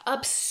 like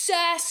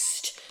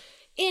obsessed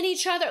in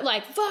each other,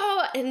 like,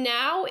 whoa. And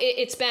now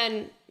it's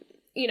been,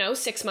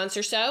 6 months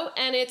or so.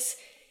 And it's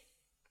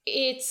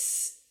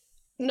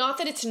not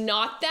that it's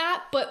not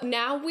that, but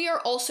now we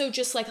are also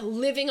just like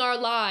living our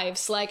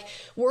lives. Like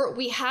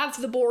we have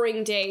the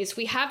boring days.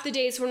 We have the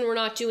days when we're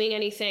not doing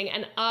anything.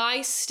 And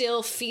I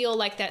still feel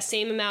like that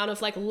same amount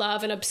of like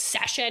love and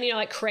obsession,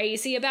 like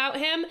crazy about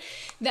him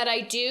that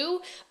I do.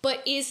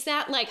 But is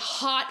that like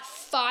hot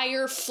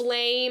fire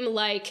flame?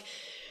 Like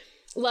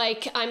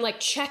I'm like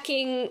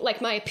checking like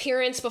my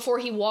appearance before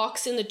he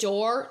walks in the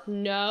door?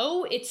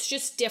 No, it's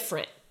just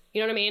different.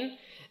 You know what I mean?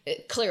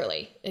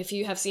 Clearly, if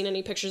you have seen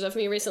any pictures of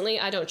me recently,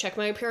 I don't check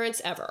my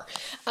appearance ever.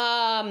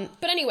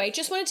 But anyway,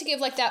 just wanted to give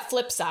like that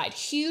flip side.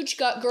 Huge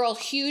gut girl,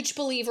 huge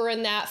believer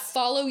in that.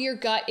 Follow your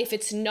gut. If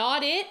it's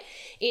not it,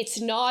 it's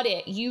not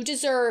it. You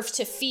deserve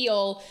to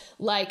feel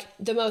like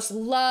the most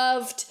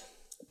loved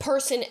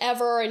person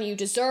ever, and you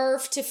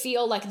deserve to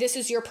feel like this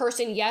is your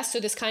person. Yes,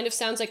 so this kind of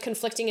sounds like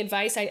conflicting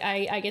advice.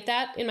 I get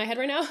that in my head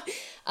right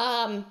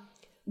now.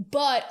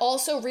 But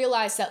also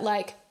realize that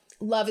like,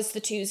 love is the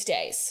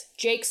Tuesdays.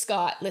 Jake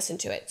Scott, listen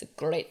to it. It's a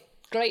great,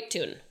 great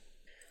tune.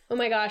 Oh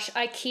my gosh,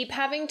 I keep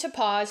having to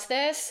pause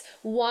this.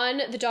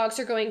 One, the dogs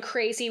are going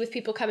crazy with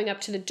people coming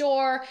up to the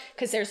door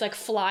because there's like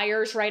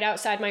flyers right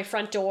outside my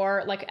front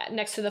door, like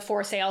next to the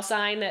for sale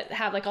sign that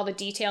have like all the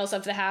details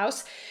of the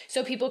house.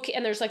 So people,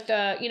 and there's like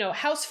the,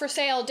 house for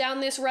sale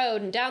down this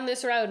road and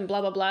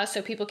blah, blah, blah.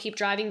 So people keep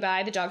driving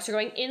by. The dogs are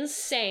going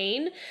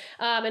insane.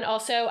 And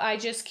also I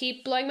just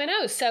keep blowing my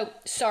nose. So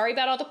sorry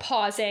about all the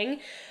pausing.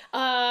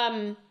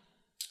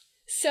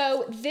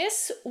 So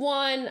this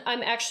one,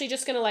 I'm actually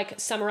just going to like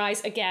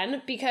summarize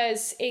again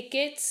because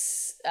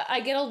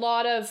I get a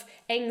lot of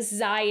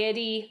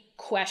anxiety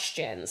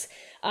questions.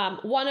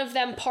 One of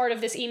them, part of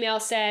this email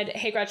said,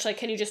 hey Gretch, like,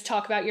 can you just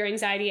talk about your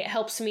anxiety? It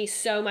helps me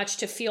so much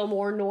to feel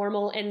more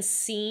normal and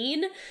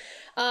seen.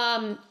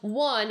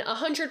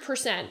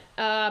 100%.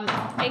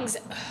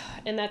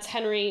 And that's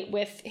Henry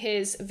with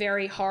his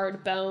very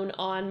hard bone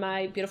on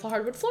my beautiful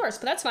hardwood floors,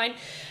 but that's fine.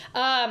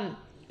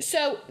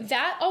 So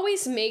that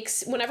always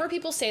makes, whenever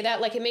people say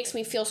that, like, it makes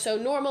me feel so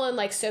normal and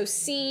like so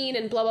seen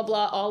and blah, blah,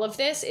 blah, all of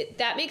this,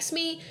 that makes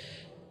me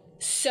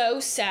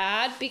so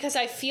sad because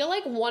I feel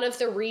like one of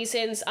the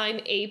reasons I'm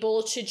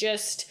able to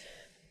just,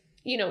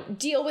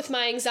 deal with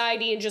my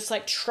anxiety and just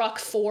like truck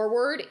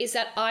forward is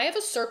that I have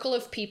a circle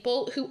of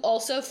people who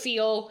also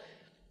feel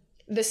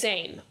the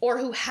same or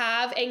who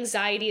have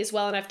anxiety as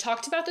well. And I've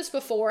talked about this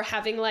before,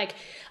 having like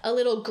a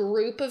little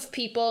group of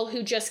people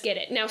who just get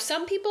it. Now,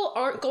 some people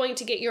aren't going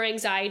to get your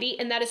anxiety,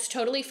 and that is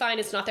totally fine.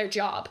 It's not their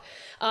job.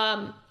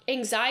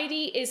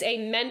 Anxiety is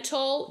a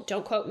mental,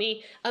 don't quote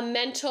me, a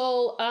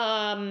mental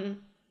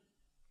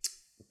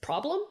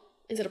problem.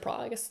 Is it a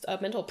problem? I guess a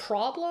mental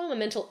problem, a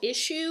mental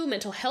issue,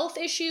 mental health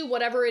issue,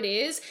 whatever it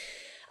is.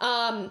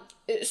 So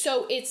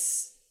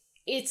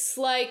it's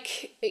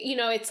like,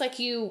 it's like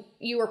you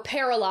are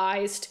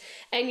paralyzed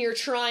and you're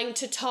trying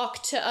to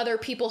talk to other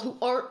people who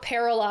aren't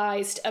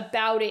paralyzed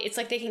about it. It's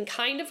like they can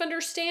kind of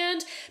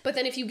understand, but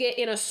then if you get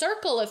in a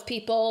circle of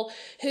people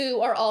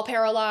who are all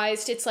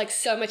paralyzed, it's like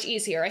so much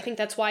easier. I think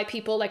that's why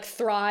people like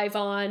thrive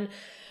on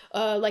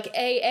like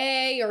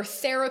AA or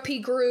therapy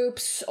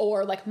groups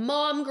or like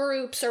mom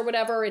groups or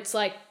whatever. It's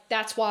like,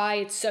 that's why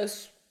it's so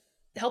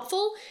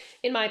helpful,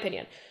 in my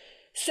opinion.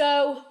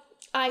 So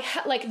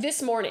like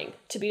this morning,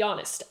 to be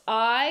honest,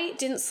 I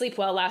didn't sleep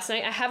well last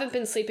night. I haven't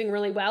been sleeping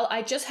really well.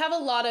 I just have a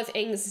lot of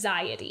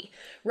anxiety,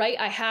 right?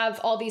 I have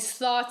all these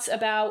thoughts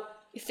about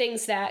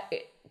things that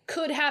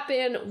could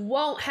happen,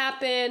 won't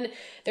happen.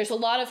 There's a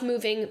lot of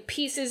moving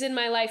pieces in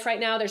my life right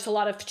now. There's a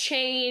lot of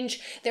change.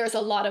 There's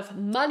a lot of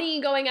money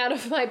going out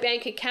of my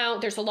bank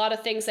account. There's a lot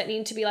of things that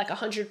need to be like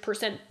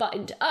 100%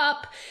 buttoned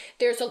up.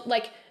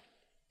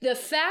 The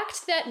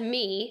fact that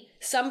me,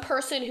 some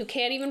person who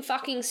can't even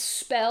fucking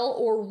spell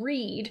or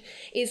read,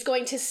 is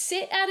going to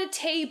sit at a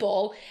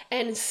table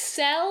and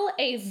sell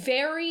a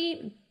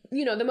very,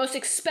 the most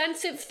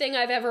expensive thing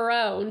I've ever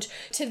owned,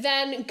 to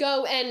then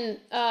go and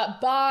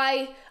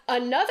buy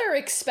another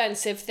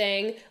expensive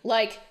thing,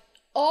 like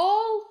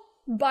all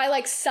by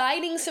like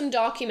signing some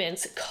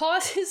documents,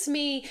 causes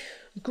me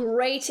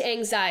great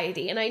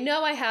anxiety. And I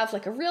know I have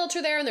like a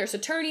realtor there and there's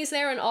attorneys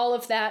there and all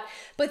of that,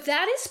 but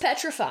that is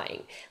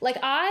petrifying. Like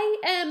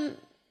I'm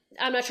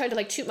not trying to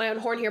like toot my own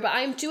horn here, but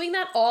I'm doing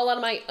that all on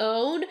my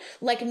own.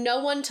 Like no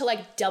one to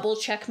like double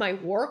check my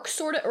work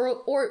sort of,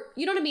 or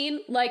you know what I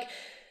mean? Like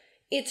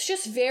it's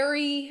just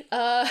very,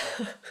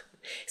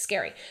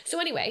 scary. So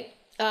anyway,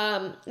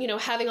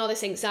 having all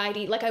this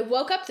anxiety, like I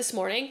woke up this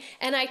morning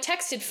and I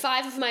texted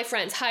 5 of my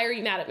friends, "Hi, are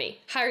you mad at me?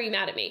 Hi, are you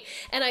mad at me?"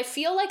 And I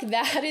feel like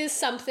that is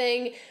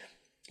something,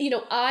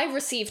 I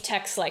receive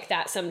texts like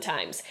that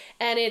sometimes,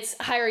 and it's,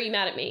 "Hi, are you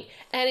mad at me?"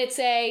 And it's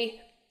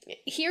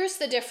here's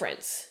the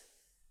difference.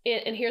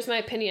 And here's my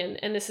opinion.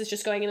 And this is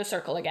just going in a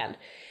circle again,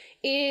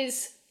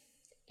 is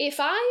if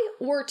I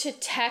were to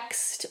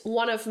text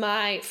one of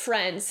my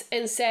friends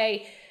and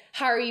say,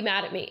 "How are you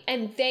mad at me?"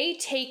 and they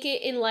take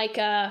it in like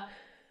a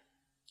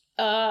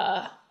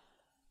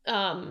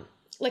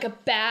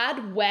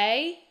bad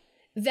way,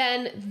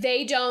 then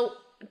they don't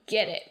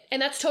get it.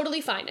 And that's totally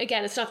fine.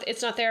 Again, it's not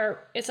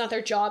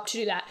their job to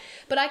do that.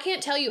 But I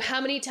can't tell you how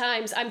many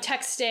times I'm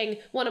texting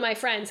one of my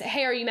friends,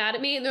 "Hey, are you mad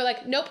at me?" And they're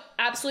like, "Nope,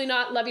 absolutely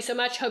not. Love you so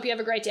much. Hope you have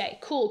a great day."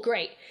 Cool,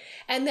 great.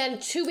 And then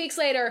 2 weeks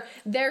later,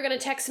 they're going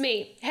to text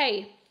me,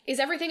 "Hey, is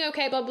everything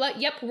okay? Blah, blah, blah."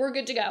 Yep, we're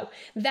good to go.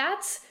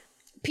 That's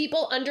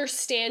people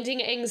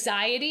understanding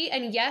anxiety.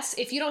 And yes,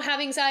 if you don't have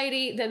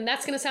anxiety, then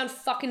that's going to sound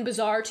fucking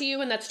bizarre to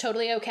you, and that's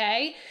totally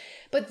okay.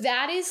 But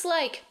that is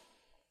like,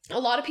 a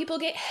lot of people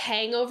get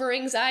hangover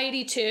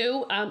anxiety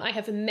too. I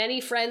have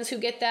many friends who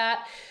get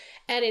that.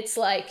 And it's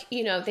like,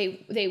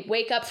 they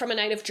wake up from a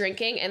night of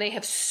drinking and they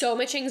have so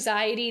much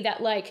anxiety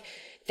that like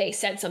they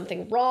said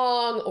something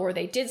wrong or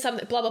they did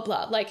something, blah, blah,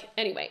 blah. Like,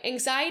 anyway,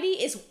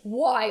 anxiety is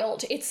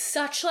wild. It's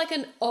such like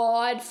an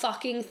odd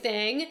fucking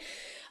thing.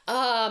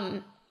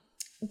 And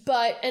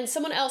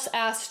someone else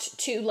asked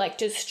to like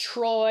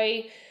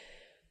destroy,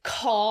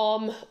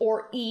 calm,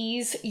 or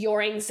ease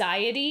your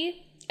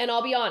anxiety. And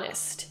I'll be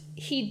honest,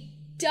 he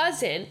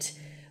doesn't,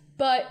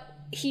 but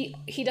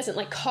he doesn't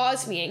like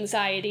cause me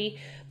anxiety.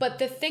 But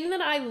the thing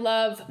that I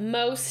love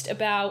most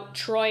about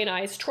Troy and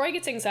I is Troy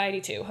gets anxiety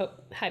too.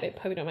 Hi babe,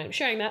 hope you don't mind me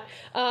sharing that.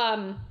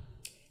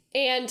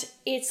 And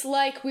it's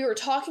like we were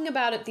talking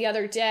about it the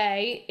other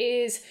day,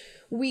 is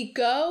we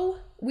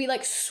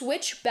like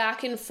switch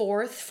back and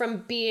forth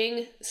from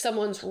being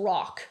someone's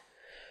rock,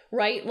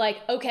 right? Like,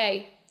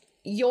 okay,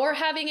 you're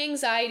having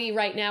anxiety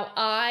right now.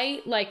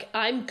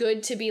 I'm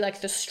good to be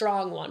like the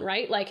strong one,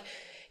 right? Like,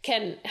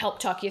 can help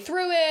talk you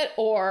through it,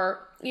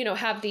 or, you know,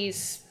 have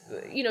these,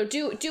 you know,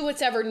 do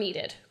what's ever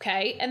needed.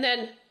 Okay. And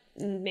then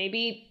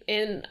maybe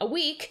in a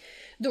week,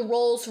 the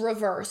roles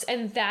reverse.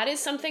 And that is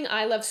something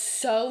I love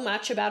so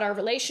much about our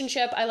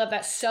relationship. I love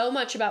that so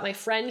much about my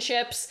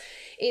friendships,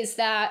 is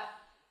that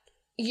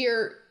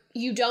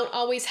you don't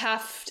always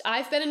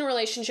I've been in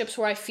relationships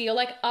where I feel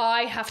like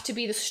I have to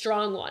be the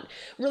strong one.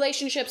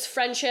 Relationships,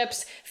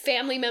 friendships,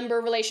 family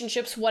member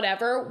relationships,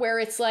 whatever, where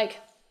it's like,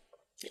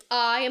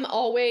 I am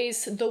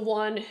always the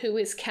one who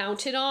is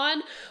counted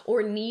on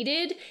or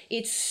needed.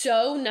 It's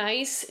so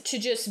nice to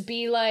just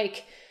be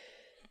like,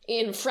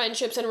 in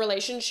friendships and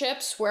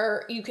relationships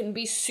where you can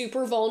be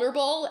super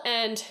vulnerable,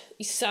 and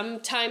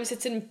sometimes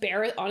it's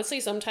honestly,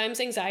 sometimes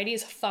anxiety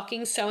is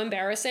fucking so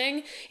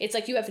embarrassing. It's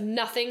like you have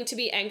nothing to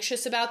be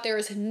anxious about. There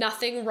is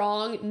nothing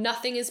wrong.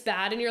 Nothing is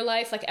bad in your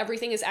life. Like,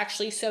 everything is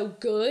actually so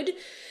good.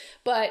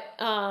 But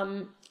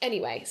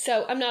anyway,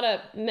 so I'm not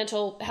a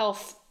mental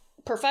health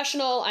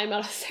professional. I'm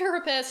not a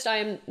therapist. I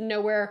am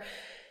nowhere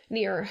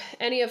near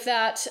any of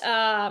that.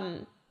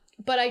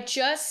 But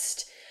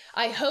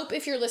I hope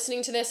if you're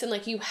listening to this and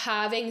like you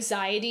have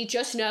anxiety,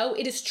 just know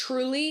it is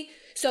truly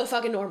so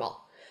fucking normal.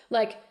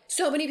 Like,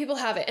 so many people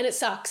have it and it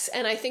sucks.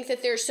 And I think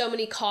that there's so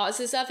many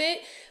causes of it.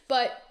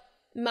 But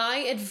my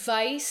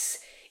advice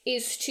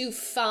is to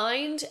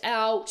find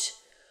out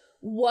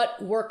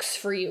what works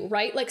for you,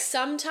 right? Like,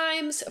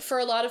 sometimes for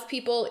a lot of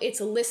people,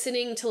 it's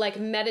listening to like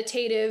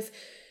meditative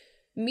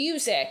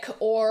music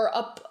or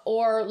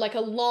like a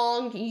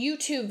long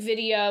YouTube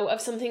video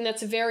of something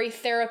that's very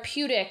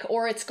therapeutic,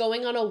 or it's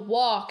going on a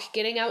walk,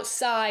 getting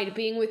outside,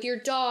 being with your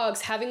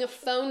dogs, having a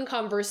phone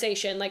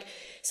conversation. Like,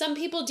 some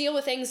people deal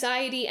with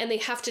anxiety and they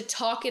have to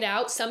talk it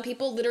out. Some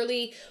people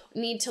literally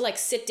need to like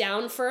sit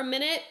down for a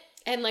minute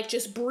and like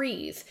just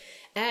breathe.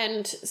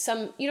 And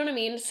some, you know what I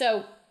mean?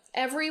 So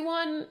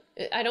everyone,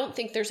 I don't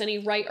think there's any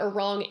right or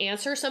wrong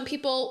answer. Some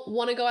people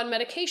want to go on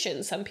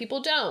medication. Some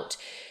people don't.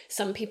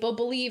 Some people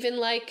believe in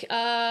like,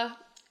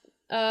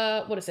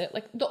 what is it?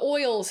 Like the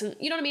oils and,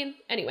 you know what I mean?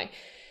 Anyway,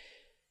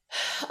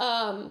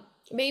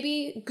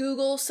 maybe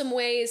Google some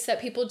ways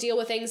that people deal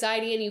with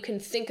anxiety, and you can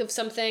think of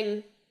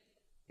something,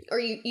 or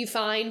you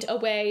find a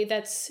way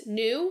that's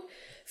new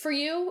for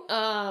you.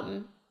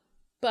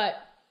 But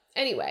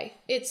anyway,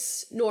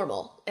 it's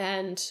normal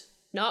and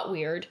not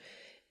weird.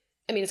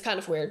 I mean, it's kind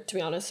of weird, to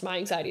be honest. My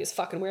anxiety is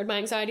fucking weird. My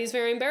anxiety is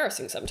very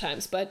embarrassing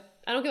sometimes, but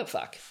I don't give a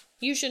fuck.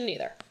 You shouldn't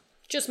either.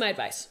 Just my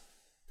advice.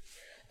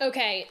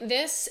 Okay,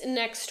 this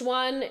next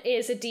one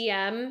is a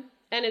DM,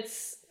 and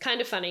it's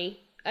kind of funny.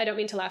 I don't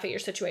mean to laugh at your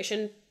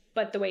situation,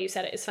 but the way you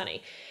said it is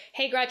funny.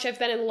 Hey, Gretch, I've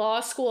been in law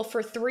school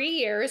for 3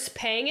 years,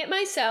 paying it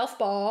myself,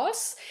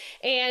 boss,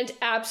 and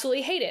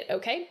absolutely hate it,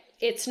 okay?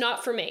 It's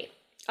not for me.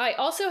 I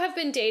also have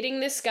been dating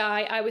this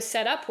guy I was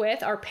set up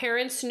with. Our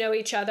parents know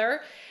each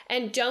other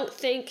and don't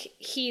think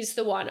he's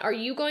the one. Are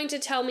you going to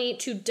tell me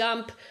to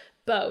dump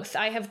both?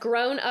 I have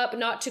grown up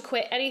not to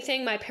quit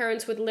anything. My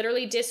parents would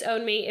literally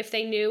disown me if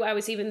they knew I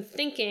was even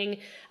thinking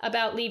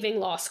about leaving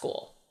law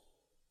school.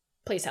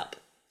 Please help.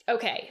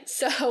 Okay,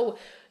 so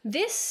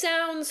this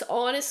sounds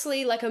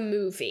honestly like a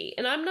movie.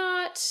 And I'm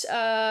not,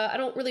 I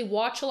don't really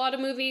watch a lot of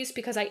movies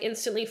because I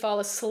instantly fall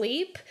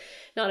asleep.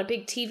 Not a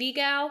big TV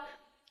gal.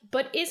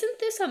 But is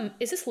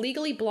this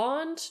Legally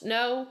Blonde?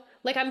 No.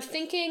 Like, I'm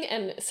thinking,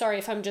 and sorry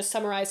if I'm just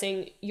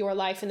summarizing your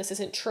life and this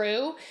isn't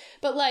true,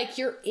 but like,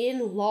 you're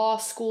in law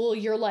school,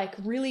 you're like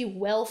really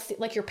wealthy,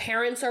 like your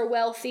parents are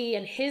wealthy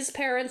and his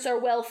parents are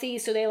wealthy,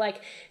 so they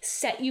like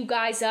set you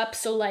guys up.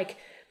 So like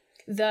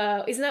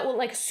isn't that what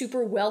like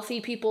super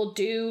wealthy people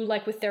do,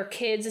 like with their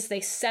kids, is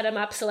they set them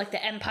up so like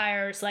the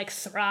empires like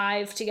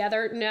thrive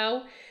together?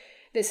 No,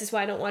 this is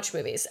why I don't watch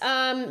movies.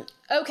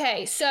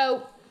 Okay,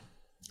 so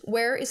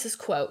where is this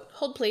quote?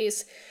 Hold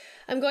please.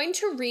 I'm going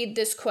to read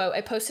this quote.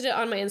 I posted it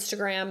on my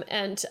Instagram,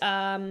 and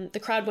the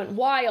crowd went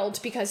wild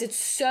because it's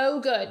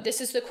so good.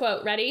 This is the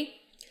quote. Ready?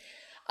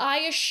 I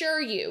assure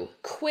you,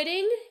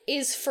 quitting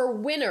is for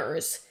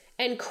winners,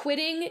 and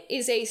quitting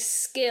is a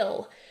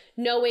skill.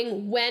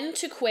 Knowing when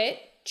to quit,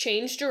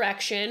 change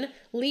direction,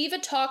 leave a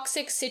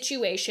toxic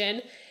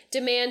situation,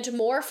 demand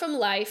more from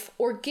life,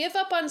 or give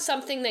up on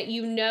something that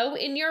you know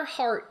in your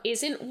heart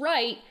isn't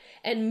right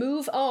and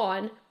move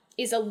on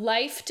is a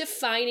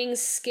life-defining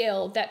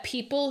skill that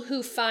people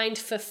who find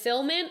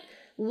fulfillment,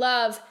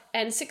 love,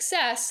 and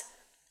success,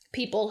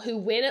 people who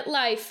win at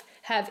life,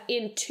 have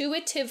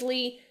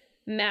intuitively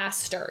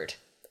mastered.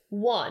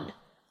 1,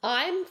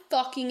 I'm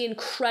fucking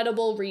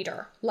incredible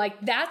reader.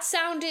 Like, that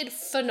sounded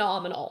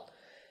phenomenal.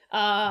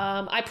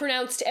 I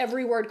pronounced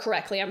every word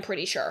correctly, I'm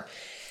pretty sure.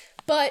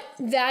 But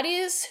that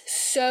is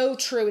so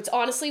true. It's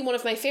honestly one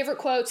of my favorite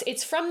quotes.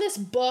 It's from this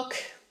book.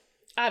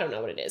 I don't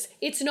know what it is.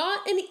 It's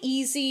not an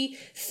easy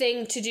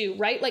thing to do,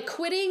 right? Like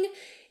quitting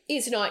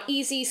is not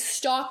easy.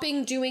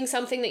 Stopping doing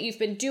something that you've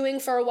been doing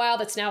for a while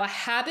that's now a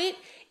habit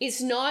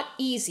is not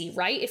easy,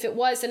 right? If it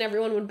was, then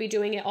everyone would be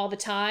doing it all the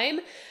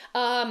time.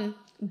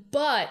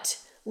 But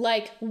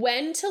like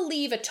when to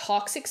leave a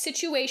toxic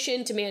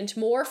situation, demand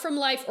more from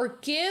life, or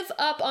give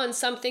up on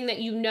something that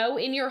you know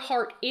in your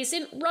heart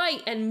isn't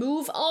right and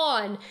move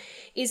on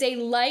is a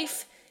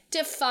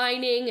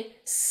life-defining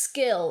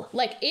skill.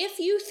 Like if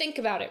you think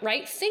about it,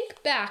 right?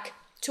 Think back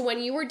to when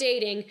you were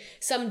dating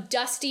some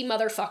dusty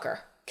motherfucker,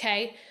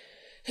 okay?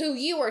 Who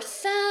you were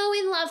so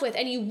in love with,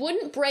 and you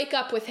wouldn't break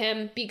up with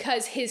him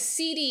because your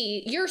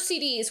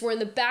CDs were in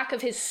the back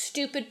of his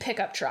stupid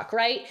pickup truck,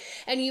 right?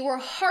 And you were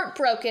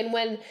heartbroken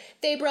when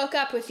they broke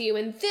up with you,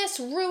 and this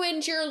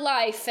ruined your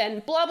life,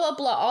 and blah, blah,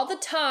 blah. All the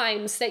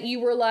times that you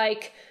were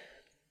like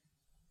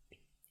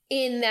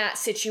in that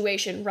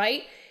situation,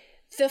 right?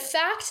 The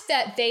fact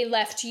that they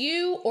left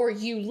you, or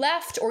you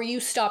left, or you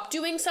stopped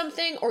doing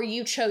something, or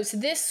you chose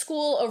this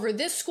school over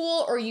this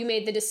school, or you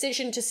made the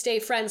decision to stay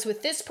friends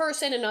with this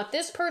person and not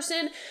this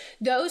person,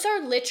 those are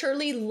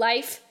literally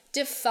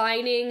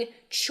life-defining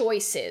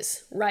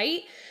choices,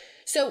 right?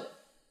 So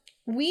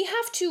we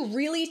have to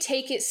really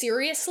take it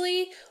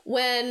seriously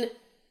when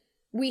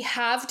we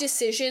have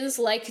decisions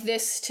like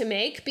this to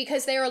make,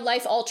 because they are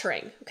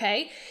life-altering,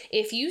 okay?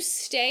 If you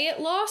stay at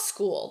law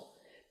school,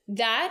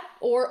 that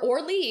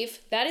or leave,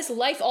 that is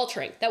life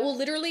altering. That will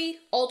literally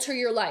alter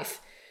your life.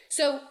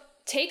 So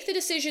take the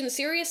decision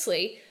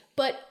seriously,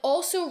 but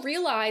also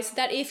realize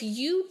that if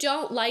you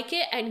don't like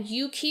it and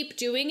you keep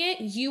doing it,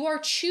 you are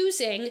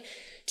choosing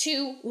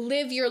to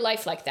live your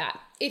life like that.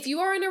 If you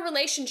are in a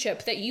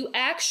relationship that you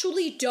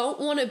actually don't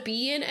want to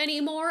be in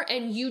anymore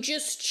and you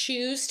just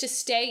choose to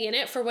stay in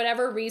it for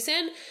whatever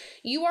reason,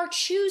 you are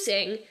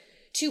choosing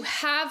to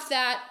have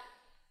that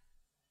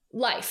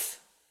life.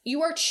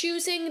 You are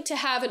choosing to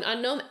have an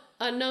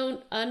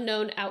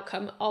unknown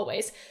outcome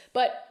always,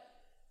 but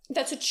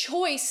that's a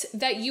choice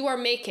that you are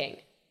making,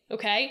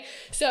 okay?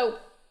 So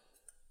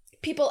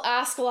people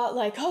ask a lot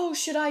like, oh,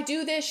 should I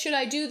do this? Should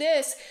I do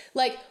this?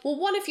 Like, well,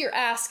 what if you're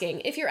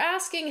asking? If you're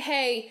asking,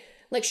 hey,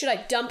 like, should I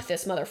dump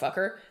this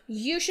motherfucker?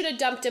 You should have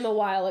dumped him a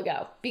while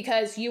ago,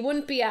 because you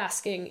wouldn't be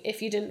asking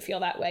if you didn't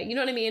feel that way. You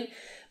know what I mean?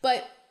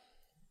 But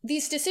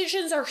these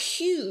decisions are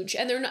huge,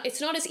 and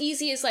it's not as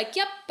easy as like,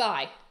 yep,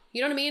 bye. You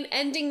know what I mean?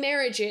 Ending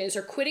marriages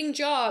or quitting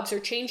jobs or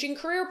changing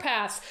career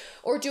paths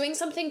or doing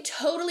something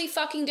totally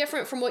fucking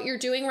different from what you're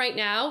doing right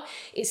now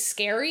is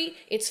scary.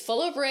 It's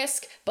full of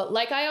risk. But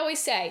like I always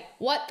say,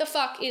 what the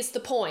fuck is the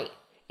point?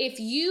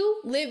 If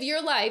you live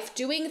your life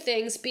doing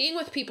things, being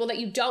with people that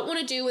you don't want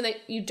to do and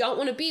that you don't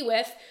want to be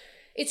with,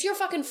 it's your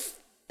fucking...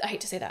 I hate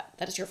to say that.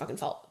 That is your fucking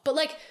fault. But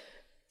like...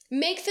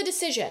 make the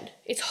decision.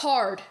 It's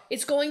hard.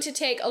 It's going to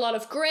take a lot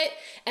of grit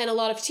and a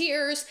lot of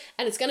tears,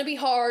 and it's going to be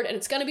hard, and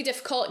it's going to be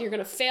difficult, and you're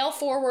going to fail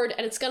forward,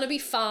 and it's going to be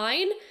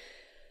fine,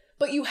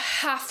 but you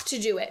have to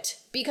do it,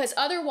 because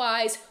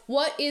otherwise,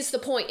 what is the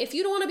point? If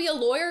you don't want to be a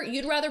lawyer,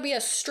 you'd rather be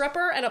a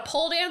stripper and a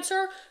pole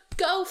dancer,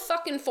 go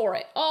fucking for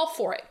it. All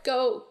for it.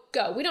 Go.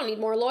 We don't need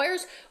more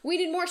lawyers. We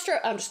need more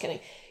I'm just kidding.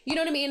 You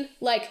know what I mean?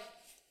 Like,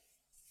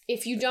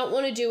 if you don't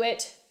want to do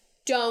it,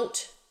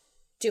 don't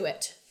do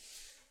it.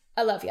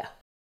 I love ya.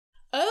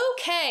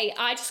 Okay,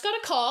 I just got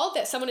a call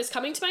that someone is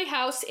coming to my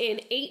house in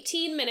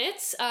 18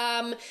 minutes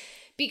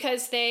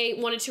because they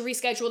wanted to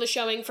reschedule the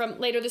showing from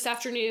later this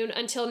afternoon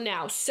until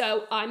now.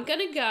 So I'm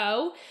gonna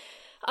go,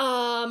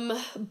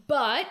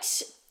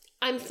 but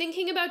I'm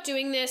thinking about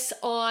doing this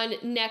on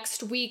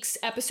next week's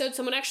episode.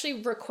 Someone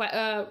actually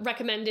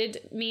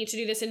recommended me to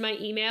do this in my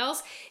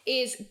emails,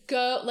 is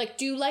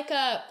do like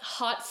a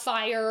hot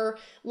fire,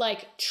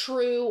 like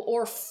true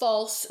or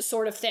false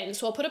sort of thing.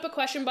 So I'll put up a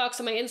question box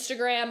on my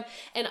Instagram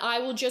and I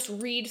will just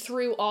read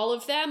through all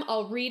of them.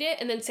 I'll read it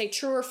and then say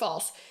true or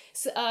false.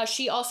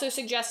 She also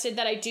suggested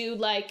that I do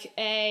like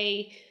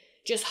a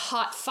just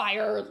hot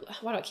fire,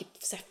 why do I keep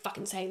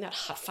fucking saying that,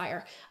 hot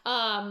fire,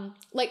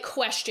 like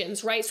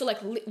questions, right? So like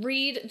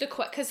read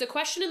because the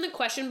question in the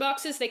question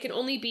boxes, they can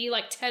only be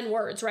like 10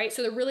 words, right?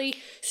 So they're really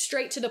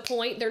straight to the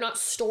point. They're not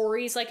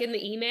stories like in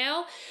the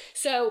email.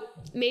 So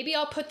maybe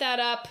I'll put that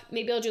up.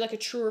 Maybe I'll do like a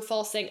true or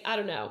false thing. I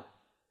don't know.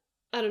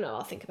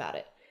 I'll think about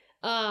it.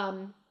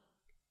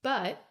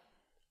 But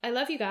I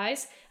love you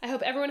guys. I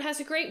hope everyone has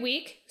a great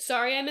week.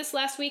 Sorry I missed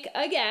last week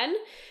again.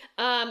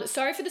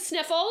 Sorry for the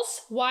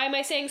sniffles. Why am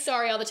I saying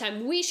sorry all the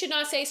time? We should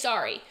not say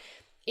sorry.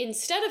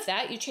 Instead of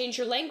that, you change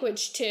your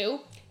language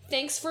to,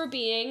 thanks for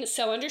being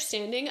so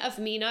understanding of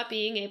me not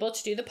being able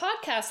to do the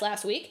podcast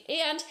last week,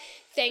 and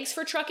thanks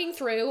for trucking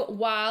through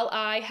while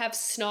I have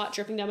snot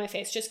dripping down my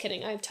face. Just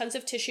kidding. I have tons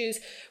of tissues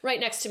right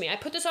next to me. I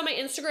put this on my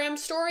Instagram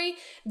story.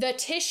 The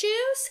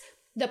tissues...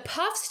 the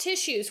Puffs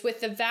tissues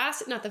with the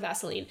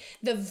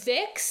the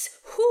Vicks,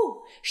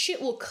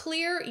 shit will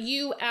clear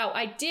you out.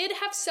 I did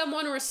have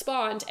someone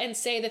respond and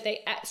say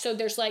that so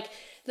there's like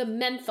the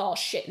menthol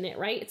shit in it,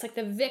 right? It's like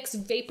the Vicks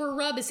Vapor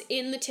Rub is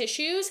in the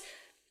tissues.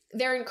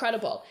 They're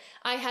incredible.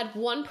 I had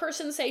one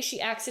person say she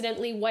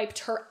accidentally wiped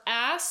her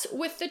ass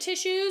with the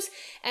tissues,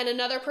 and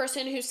another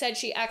person who said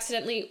she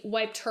accidentally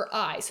wiped her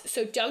eyes.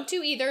 So don't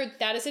do either.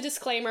 That is a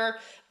disclaimer,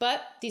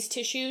 but these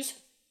tissues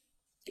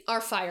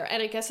are fire.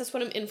 And I guess that's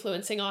what I'm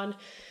influencing on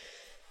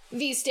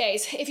these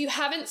days. If you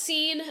haven't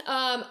seen,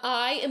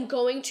 I am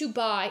going to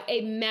buy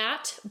a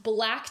matte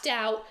blacked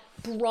out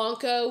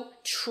Bronco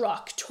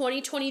truck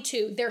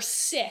 2022. They're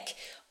sick.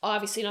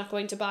 Obviously not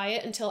going to buy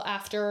it until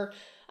after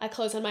I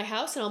close on my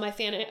house and all my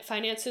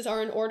finances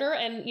are in order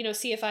and,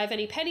 see if I have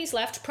any pennies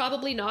left.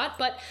 Probably not,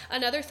 but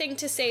another thing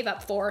to save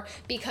up for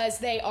because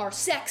they are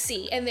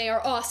sexy and they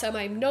are awesome.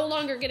 I'm no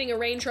longer getting a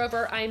Range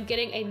Rover. I'm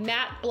getting a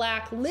matte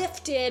black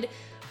lifted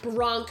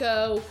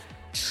Bronco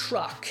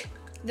truck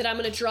that I'm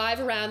going to drive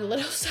around the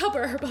little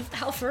suburb of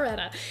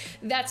Alpharetta.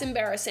 That's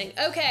embarrassing.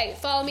 Okay,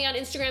 follow me on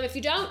Instagram if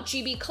you don't,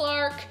 GB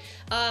Clark.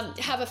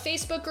 Have a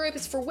Facebook group.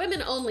 It's for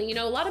women only.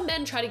 A lot of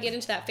men try to get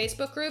into that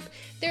Facebook group.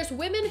 There's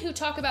women who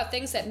talk about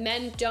things that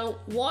men don't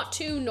want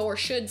to nor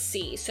should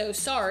see. So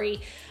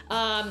sorry.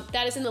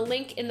 That is in the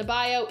link in the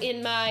bio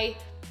in my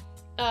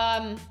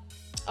on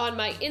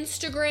my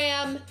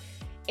Instagram.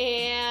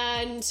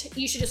 And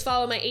you should just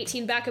follow my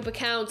 18 backup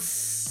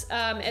accounts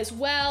as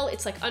well.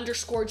 It's like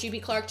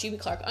 _GB Clark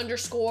 _.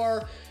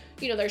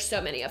 There's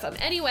so many of them.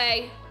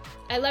 Anyway,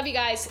 I love you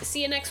guys.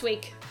 See you next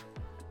week.